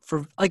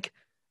 For like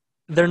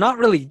they're not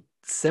really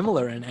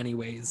similar in any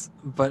ways,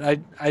 but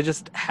I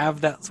just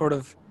have that sort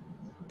of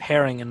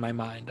pairing in my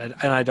mind, and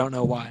I don't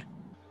know why.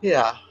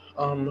 Yeah,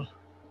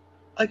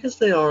 I guess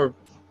they are.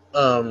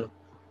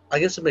 I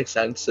guess it makes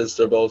sense as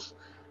they're both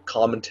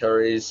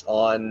commentaries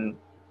on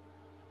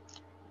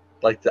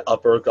like the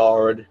upper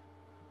guard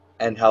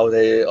and how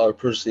they are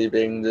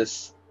perceiving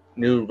this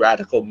new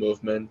radical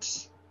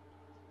movement.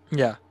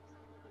 Yeah.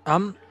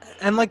 And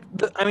like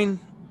I mean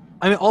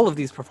all of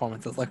these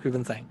performances, like we've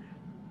been saying,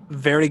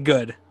 very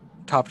good,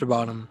 top to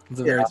bottom. It's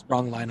a very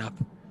strong lineup.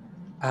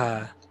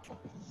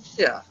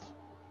 Yeah.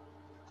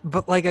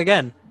 But like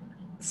again,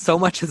 so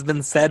much has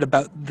been said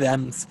about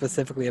them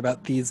specifically,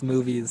 about these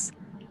movies,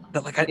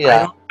 that like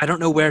I don't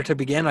know where to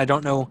begin. I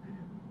don't know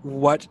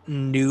what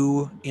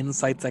new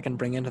insights I can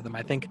bring into them.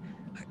 I think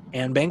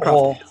Anne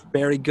Bancroft is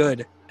very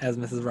good as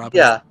Mrs. Robinson.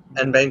 Yeah,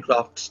 and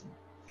Bancroft,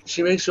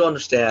 she makes you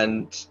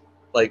understand,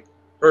 like,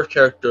 her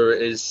character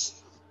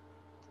is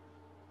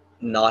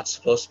not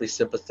supposed to be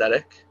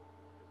sympathetic,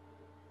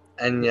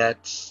 and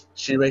yet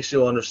she makes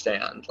you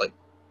understand, like,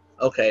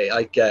 okay,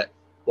 I get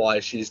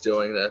why she's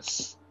doing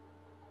this.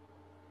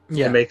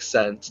 Yeah. It makes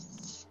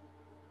sense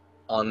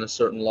on a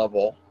certain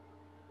level.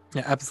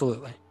 Yeah,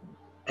 absolutely.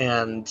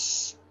 And,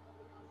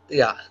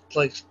 yeah,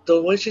 like,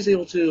 the way she's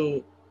able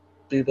to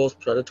be both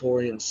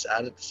predatory and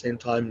sad at the same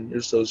time and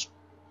use those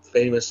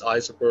famous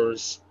eyes of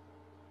hers,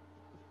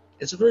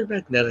 it's a very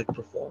magnetic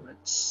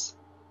performance.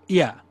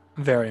 Yeah,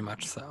 very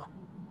much so.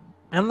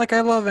 And, like,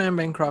 I love Anne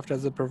Bancroft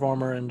as a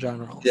performer in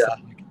general. Yeah,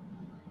 so, like,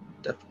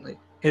 definitely.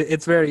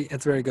 It's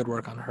very good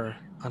work on her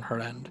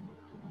end.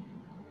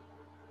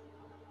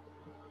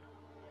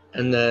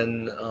 And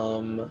then,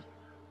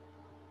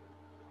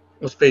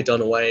 with Faye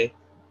Dunaway,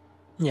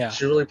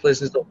 she really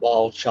plays as a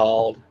wild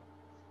child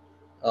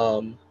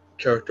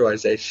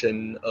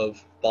characterization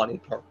of Bonnie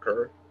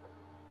Parker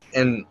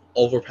and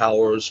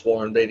overpowers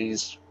Warren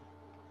Beatty's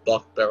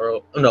Clyde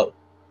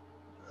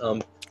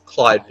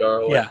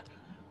Barrow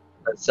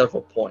at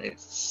several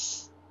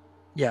points.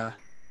 Yeah.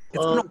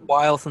 It's been a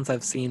while since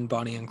I've seen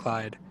Bonnie and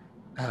Clyde,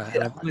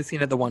 and I've only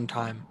seen it the one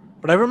time.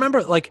 But I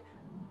remember, like,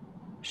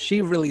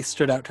 she really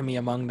stood out to me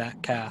among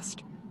that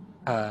cast.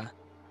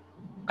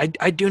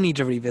 I do need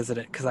to revisit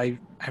it because I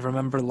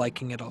remember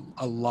liking it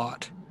a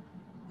lot.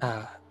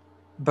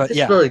 But it's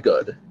very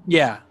good.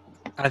 Yeah,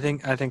 I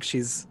think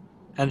she's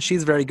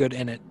very good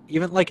in it.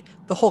 Even like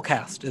the whole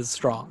cast is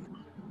strong,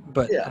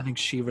 but I think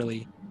she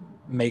really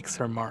makes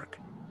her mark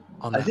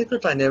on that. I think the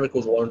dynamic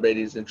with Warren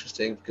Beatty is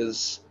interesting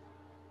because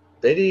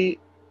Beatty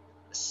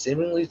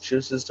seemingly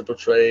chooses to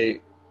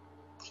portray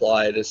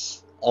Clyde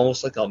as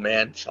almost like a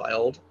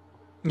man-child.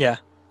 Yeah.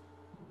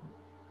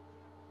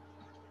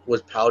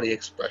 With pouty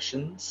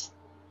expressions.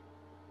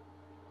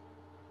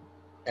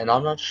 And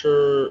I'm not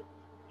sure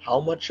how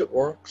much it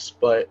works,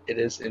 but it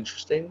is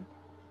interesting.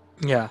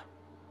 Yeah.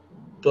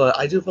 But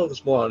I do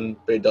focus more on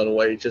Faye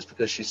Dunaway just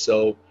because she's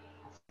so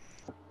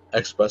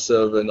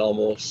expressive and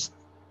almost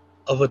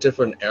of a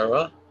different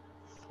era.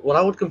 What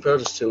I would compare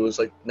this to is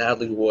like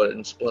Natalie Wood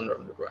in Splendor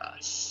in the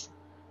Grass,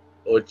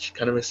 which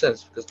kind of makes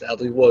sense because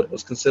Natalie Wood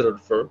was considered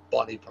for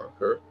Bonnie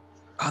Parker.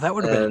 Oh, that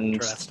would have been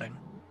interesting.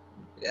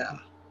 Yeah.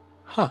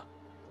 Huh.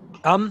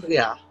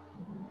 Yeah.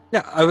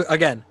 Yeah.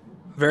 Again,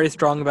 very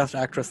strong Best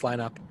Actress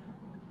lineup.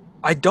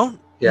 I don't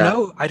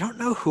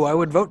know who I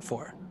would vote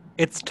for.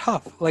 It's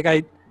tough. Like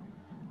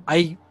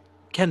I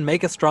can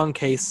make a strong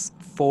case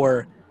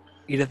for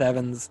Edith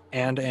Evans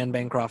and Anne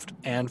Bancroft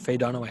and Faye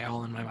Dunaway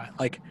all in my mind.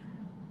 Like,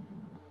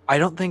 I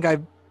don't think I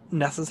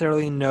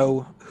necessarily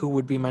know who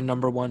would be my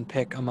number one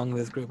pick among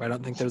this group. I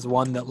don't think there's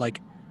one that,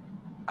 like,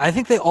 I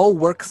think they all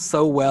work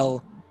so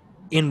well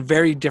in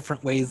very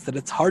different ways that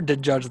it's hard to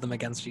judge them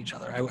against each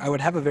other. I would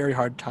have a very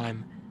hard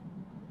time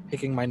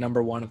picking my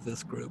number one of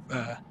this group.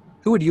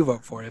 Who would you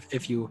vote for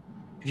if you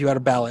had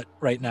a ballot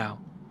right now?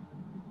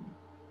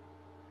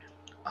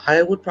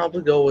 I would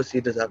probably go with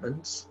Edith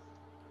Evans.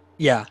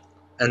 Yeah.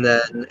 And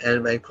then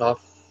Anne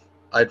Bancroft,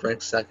 I'd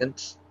rank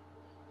second.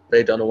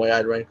 Faye Dunaway,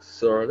 I'd rank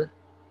third.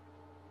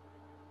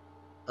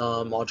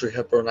 Audrey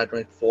Hepburn, I'd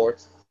rank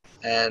fourth.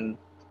 And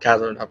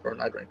Katharine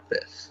Hepburn, I'd rank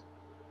fifth.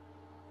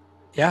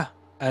 Yeah.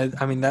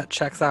 I mean, that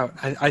checks out.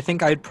 I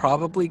think I'd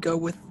probably go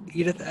with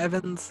Edith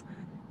Evans,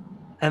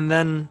 and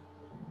then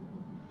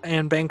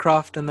Anne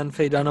Bancroft, and then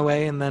Faye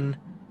Dunaway, and then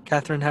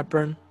Katharine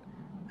Hepburn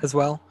as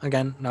well.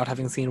 Again, not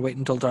having seen Wait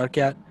Until Dark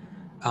yet.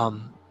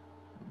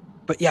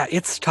 But yeah,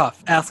 it's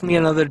tough. Ask me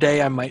another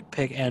day, I might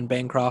pick Anne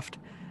Bancroft.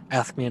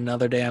 ask me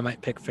another day, I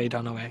might pick Faye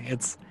Dunaway.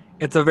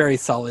 It's a very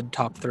solid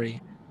top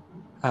 3.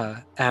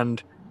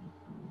 And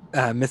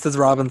Mrs.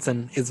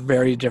 Robinson is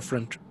very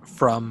different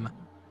from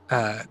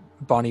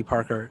Bonnie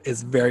Parker,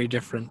 is very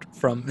different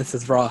from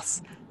Mrs.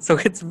 Ross. So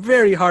it's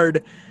very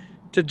hard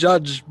to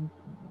judge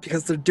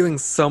because they're doing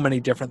so many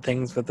different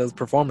things with those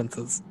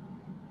performances.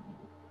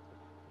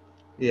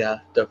 Yeah,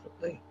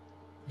 definitely.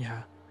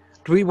 Yeah.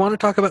 Do we want to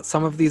talk about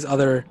some of these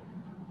other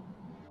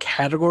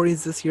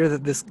categories this year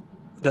that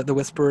the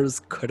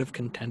Whisperers could have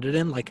contended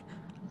in? Like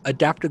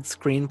adapted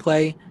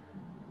screenplay.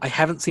 I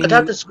haven't seen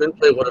Adapted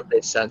screenplay would have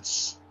made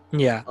sense.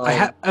 Yeah,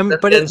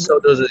 But so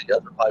those are the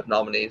other 5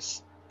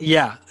 nominees.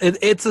 Yeah,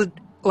 it's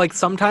like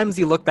sometimes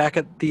you look back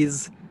at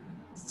these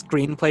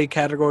screenplay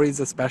categories,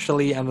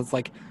 especially, and it's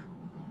like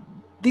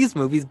these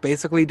movies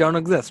basically don't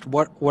exist.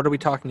 What are we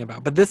talking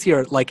about? But this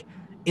year, like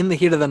In the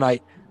Heat of the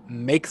Night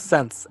makes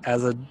sense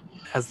as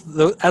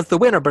the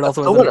winner, but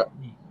also as a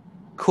nominee.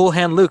 Cool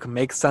Hand Luke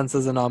makes sense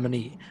as a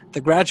nominee.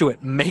 The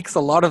Graduate makes a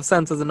lot of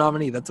sense as a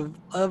nominee. That's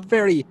a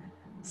very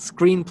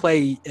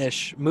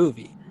screenplay-ish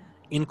movie.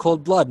 In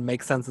Cold Blood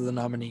makes sense as a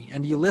nominee.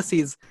 And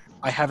Ulysses,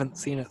 I haven't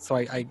seen it,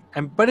 so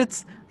but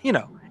it's,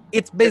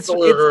 it's basically... It's a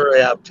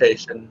literary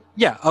adaptation.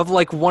 Yeah, of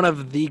like one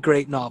of the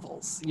great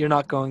novels. You're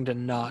not going to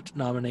not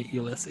nominate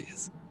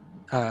Ulysses.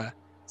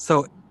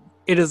 So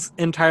it is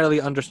entirely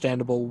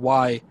understandable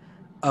why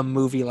a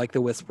movie like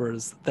The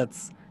Whispers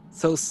that's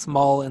so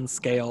small in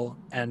scale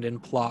and in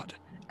plot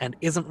and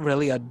isn't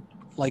really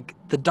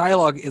the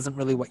dialogue isn't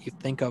really what you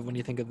think of when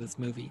you think of this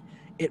movie.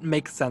 It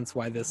makes sense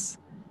why this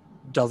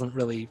doesn't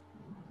really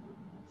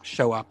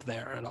show up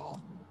there at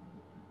all.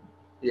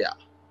 Yeah.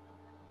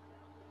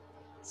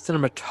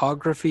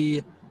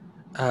 Cinematography,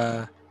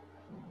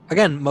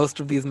 again, most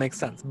of these make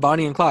sense.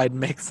 Bonnie and Clyde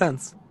makes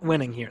sense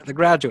winning here. The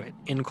Graduate,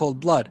 In Cold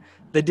Blood.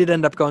 They did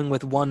end up going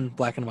with one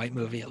black and white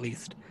movie at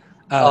least.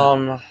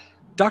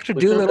 Dr.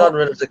 Dolittle. Gotten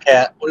rid of the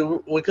cat.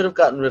 We could have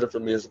gotten rid of the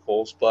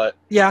musicals, but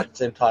yeah. At the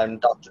same time,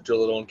 Dr.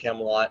 Dolittle and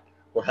Camelot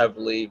were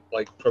heavily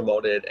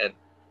promoted and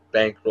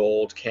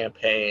bankrolled,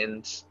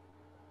 campaigned.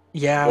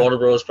 Yeah. Warner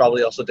Bros.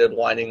 Probably also did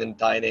Whining and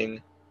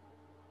Dining.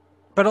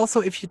 But also,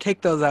 if you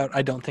take those out,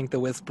 I don't think The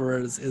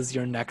Whisperers is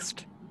your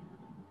next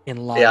in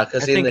line. Yeah,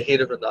 because In the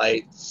Heat of the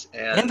Night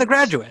and The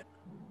Graduate.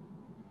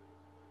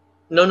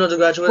 No, The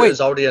Graduate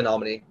is already a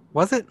nominee.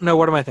 Was it? No,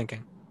 what am I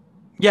thinking?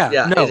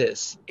 Yeah, no. It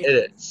is.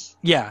 It is.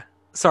 Yeah,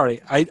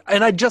 sorry.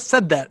 I just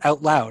said that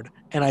out loud,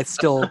 and I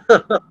still...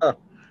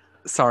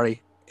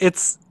 Sorry.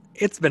 It's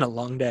been a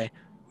long day.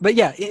 But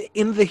yeah,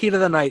 In the Heat of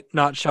the Night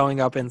not showing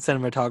up in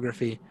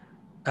cinematography...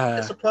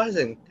 it's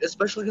surprising,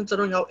 especially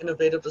considering how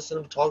innovative the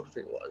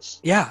cinematography was.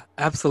 Yeah,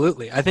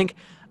 absolutely. I think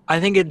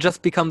it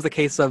just becomes a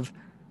case of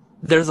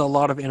there's a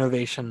lot of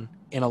innovation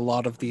in a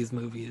lot of these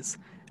movies.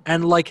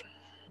 And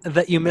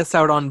that you miss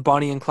out on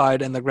Bonnie and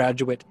Clyde and The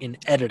Graduate in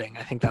editing.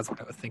 I think that's what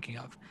I was thinking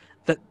of.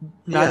 That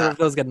neither of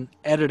those get an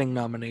editing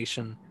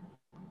nomination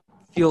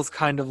feels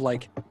kind of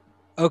like,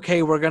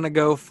 okay, we're going to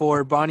go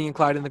for Bonnie and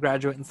Clyde and The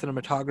Graduate in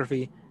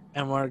cinematography,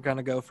 and we're going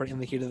to go for In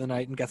the Heat of the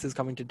Night and Guess Who's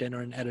Coming to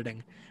Dinner in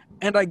editing.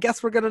 And I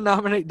guess we're going to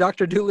nominate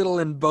Dr. Dolittle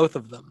in both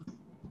of them.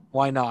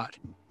 Why not?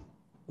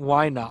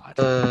 Why not?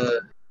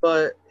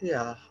 But,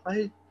 yeah,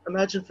 I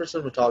imagine for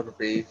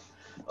cinematography,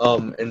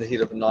 In the Heat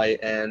of the Night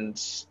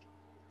and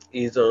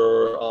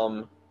either...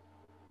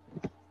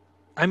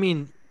 I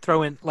mean,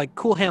 throw in,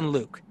 Cool Hand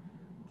Luke.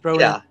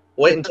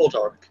 Wait Until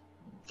Dark.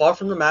 Far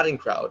From the Madding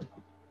Crowd.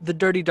 The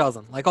Dirty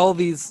Dozen. All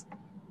these...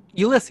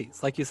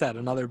 Ulysses, like you said,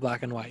 another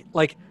black and white.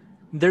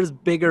 There's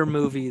bigger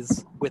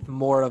movies with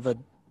more of a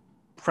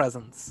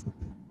presence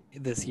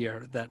this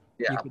year that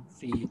you could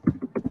see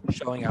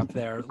showing up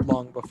there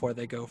long before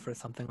they go for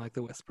something like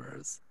The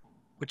Whisperers.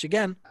 Which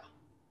again,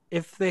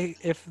 if they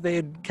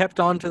had kept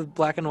on to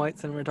black and white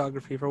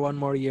cinematography for one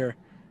more year,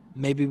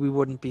 maybe we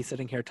wouldn't be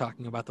sitting here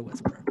talking about The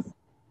Whisperers.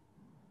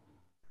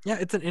 Yeah,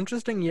 it's an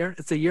interesting year.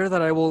 It's a year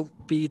that I will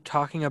be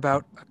talking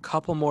about a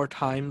couple more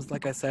times.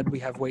 Like I said, we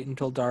have Wait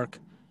Until Dark,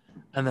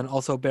 and then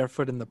also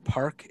Barefoot in the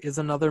Park is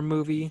another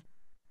movie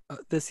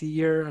this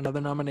year,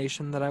 another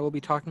nomination that I will be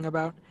talking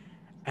about.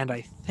 And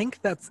I think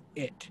that's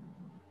it.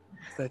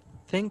 I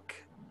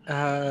think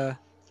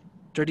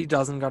Dirty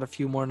Dozen got a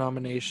few more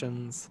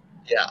nominations.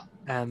 Yeah.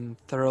 And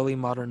Thoroughly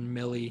Modern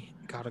Millie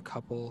got a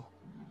couple.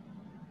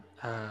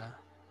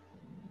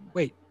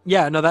 Wait.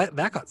 Yeah, no,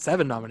 that got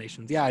 7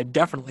 nominations. Yeah, I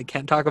definitely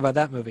can't talk about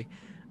that movie.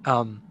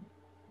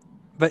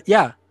 But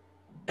yeah,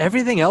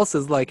 everything else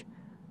is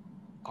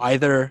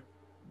either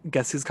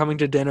Guess Who's Coming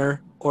to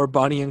Dinner or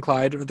Bonnie and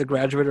Clyde or The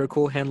Graduate or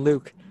Cool Hand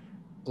Luke.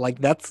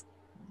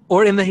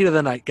 Or In the Heat of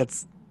the Night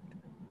gets...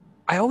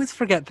 I always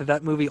forget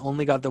that movie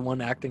only got the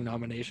one acting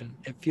nomination.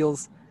 It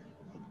feels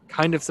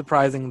kind of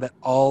surprising that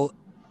all,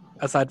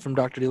 aside from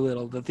Dr.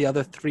 Dolittle, that the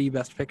other 3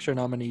 Best Picture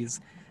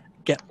nominees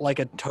get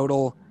a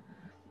total,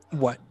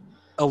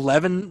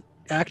 11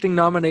 acting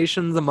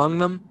nominations among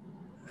them,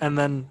 and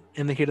then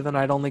In the Heat of the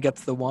Night only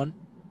gets the 1.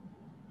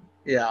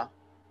 Yeah.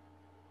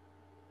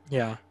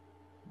 Yeah.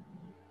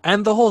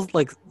 And the whole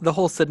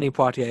Sidney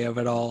Poitier of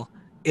it all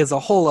is a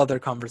whole other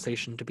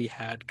conversation to be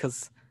had,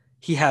 because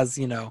he has,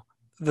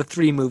 the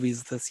 3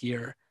 movies this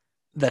year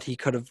that he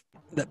could have,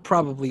 that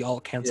probably all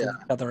canceled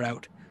each other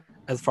out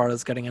as far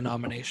as getting a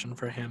nomination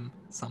for him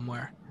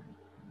somewhere.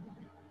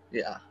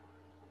 Yeah.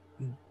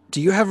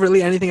 Do you have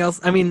really anything else?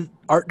 I mean,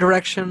 art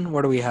direction,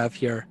 what do we have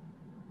here?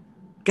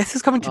 Guess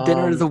Who's Coming to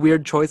Dinner is a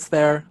weird choice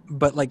there,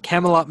 but like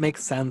Camelot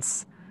makes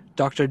sense.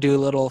 Dr.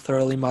 Dolittle,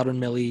 Thoroughly Modern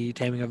Millie,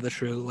 Taming of the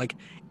Shrew, like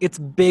it's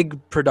big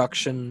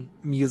production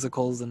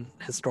musicals and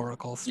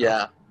historical stuff.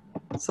 Yeah.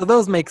 So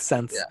those make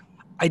sense. Yeah.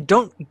 I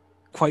don't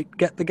quite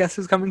get the Guess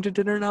Who's Coming to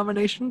Dinner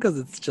nomination because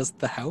it's just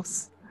the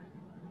house.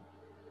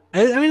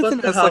 I mean, it's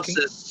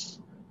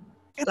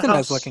a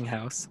nice looking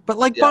house, but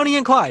like Bonnie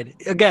and Clyde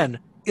again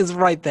is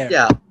right there.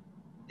 Yeah.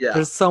 Yeah.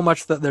 There's so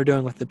much that they're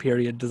doing with the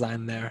period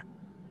design there.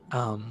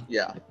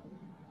 Yeah.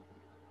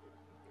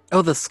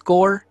 Oh, the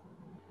score.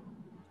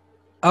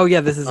 Oh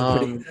yeah, this is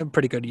a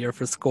pretty good year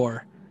for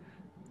score.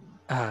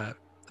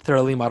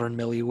 Thoroughly Modern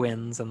Millie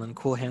wins, and then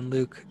Cool Hand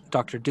Luke,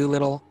 Dr.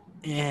 Dolittle,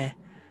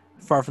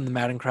 Far from the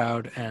Madding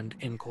Crowd, and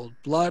In Cold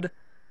Blood.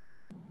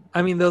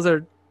 I mean, those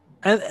are,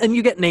 and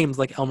you get names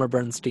like Elmer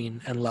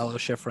Bernstein and Lalo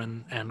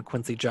Schifrin and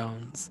Quincy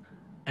Jones,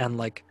 and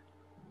like,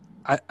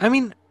 I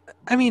mean,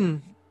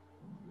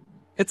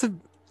 it's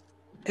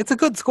a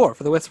good score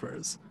for the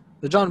Whisperers.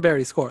 The John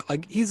Barry score,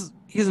 like he's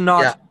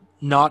not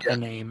a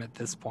name at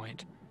this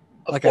point.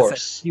 Like I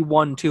said, he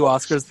won 2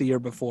 Oscars the year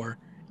before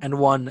and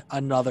won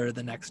another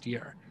the next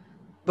year.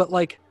 But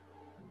like,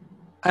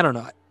 I don't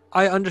know.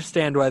 I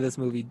understand why this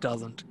movie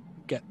doesn't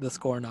get the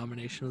score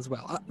nomination as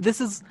well.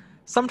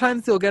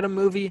 Sometimes you'll get a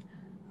movie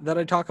that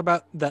I talk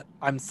about that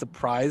I'm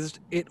surprised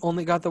it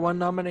only got the 1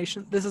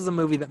 nomination. This is a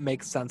movie that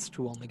makes sense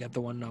to only get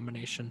the 1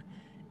 nomination,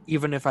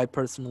 even if I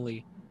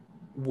personally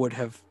would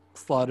have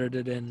slotted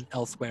it in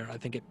elsewhere. I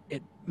think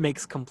it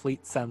makes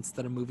complete sense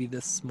that a movie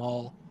this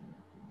small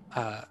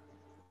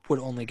would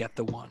only get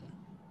the 1.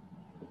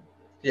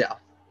 Yeah.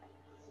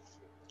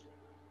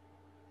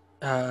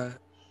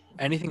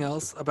 Anything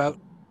else about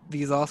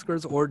these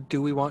Oscars, or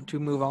do we want to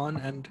move on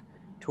and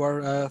to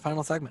our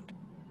final segment?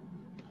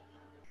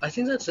 I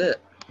think that's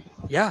it.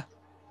 Yeah.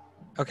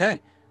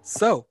 Okay.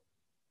 So,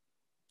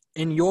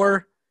 in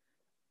your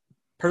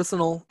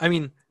personal, I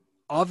mean,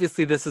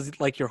 obviously this is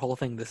like your whole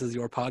thing. This is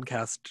your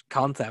podcast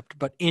concept,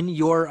 but in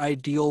your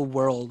ideal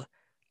world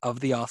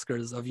of the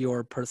Oscars, of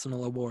your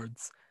personal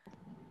awards,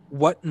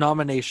 what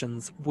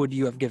nominations would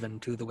you have given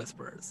to The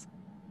Whisperers?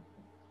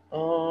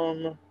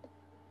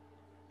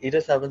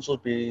 Edith Evans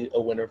would be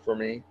a winner for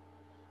me.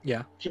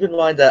 Yeah. Keep in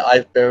mind that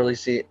I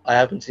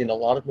haven't seen a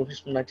lot of movies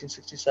from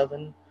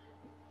 1967,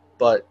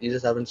 but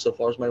Edith Evans so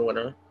far is my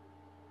winner.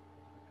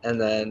 And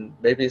then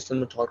maybe a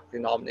cinematography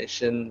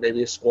nomination,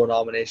 maybe a score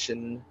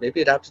nomination,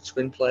 maybe adapted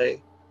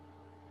screenplay.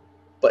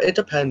 But it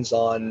depends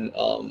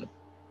on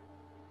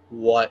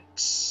what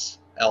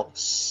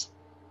else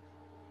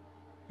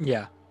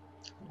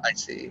I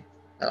see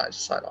and I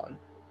decide on.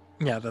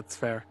 Yeah, that's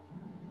fair.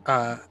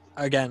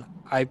 Again,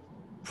 I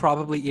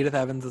probably Edith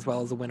Evans as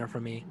well as a winner for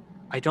me.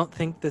 I don't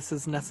think this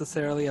is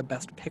necessarily a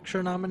Best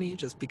Picture nominee,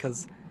 just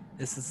because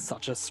this is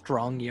such a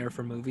strong year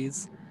for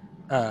movies.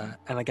 And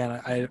again,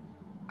 I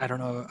don't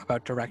know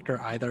about director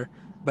either,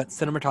 but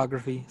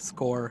cinematography,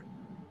 score,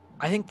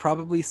 I think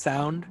probably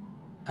sound,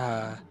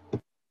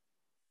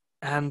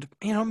 and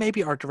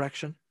maybe art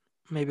direction.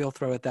 Maybe I'll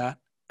throw at that.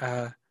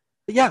 But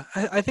yeah,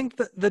 I think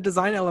the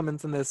design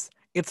elements in this,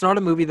 it's not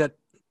a movie that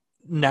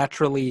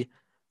naturally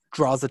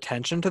draws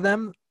attention to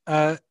them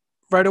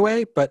right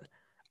away, but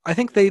I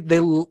think they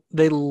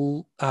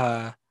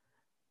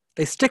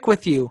stick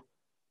with you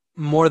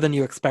more than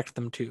you expect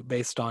them to,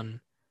 based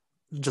on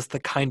just the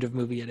kind of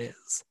movie it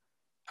is.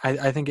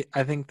 I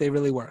think they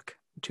really work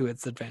to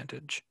its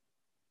advantage.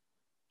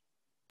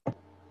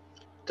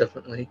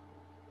 Definitely.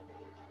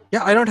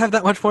 Yeah, I don't have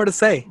that much more to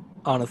say,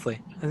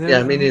 honestly.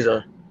 Yeah, me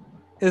neither.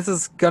 This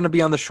is going to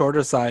be on the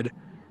shorter side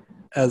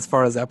as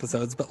far as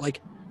episodes, but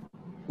like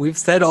we've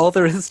said all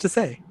there is to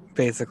say,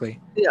 basically.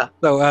 Yeah.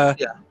 So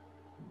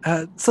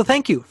so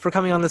thank you for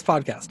coming on this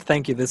podcast.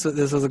 Thank you. This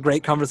was a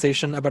great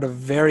conversation about a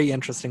very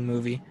interesting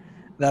movie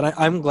that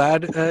I'm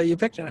glad you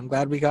picked it. I'm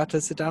glad we got to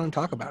sit down and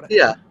talk about it.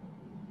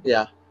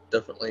 Yeah,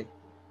 definitely.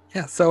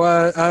 Yeah.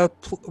 So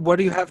what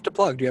do you have to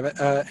plug? Do you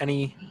have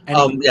any?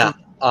 I'm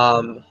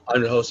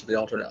the host of the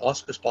Alternate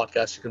Oscars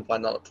podcast. You can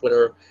find that on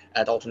Twitter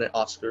at Alternate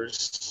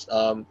Oscars.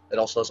 It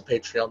also has a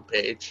Patreon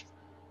page,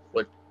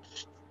 which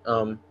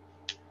it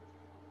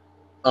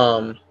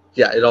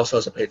also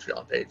has a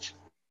Patreon page.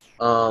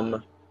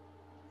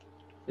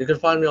 You can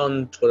find me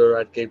on Twitter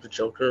at Gabe the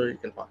Joker. You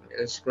can find me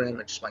on Instagram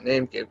at just my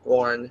name, Gabe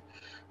Guarin.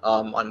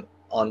 On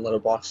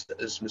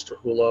Letterboxd is Mr.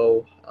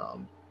 Hulo.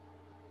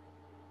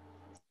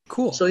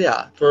 Cool. So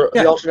for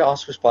the Alternate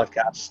Oscars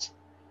podcast,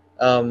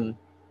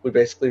 we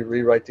basically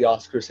rewrite the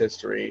Oscars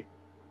history,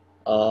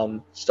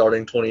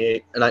 starting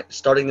in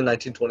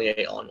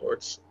 1928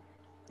 onwards.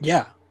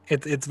 Yeah,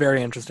 it's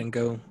very interesting.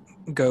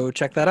 Go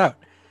check that out.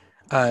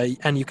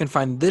 And you can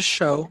find this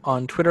show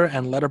on Twitter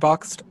and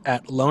Letterboxd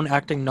at Lone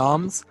Acting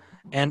Noms.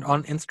 and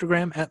on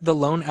Instagram at The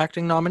Lone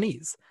Acting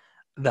Nominees.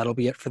 That'll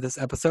be it for this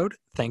episode.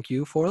 Thank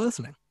you for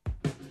listening.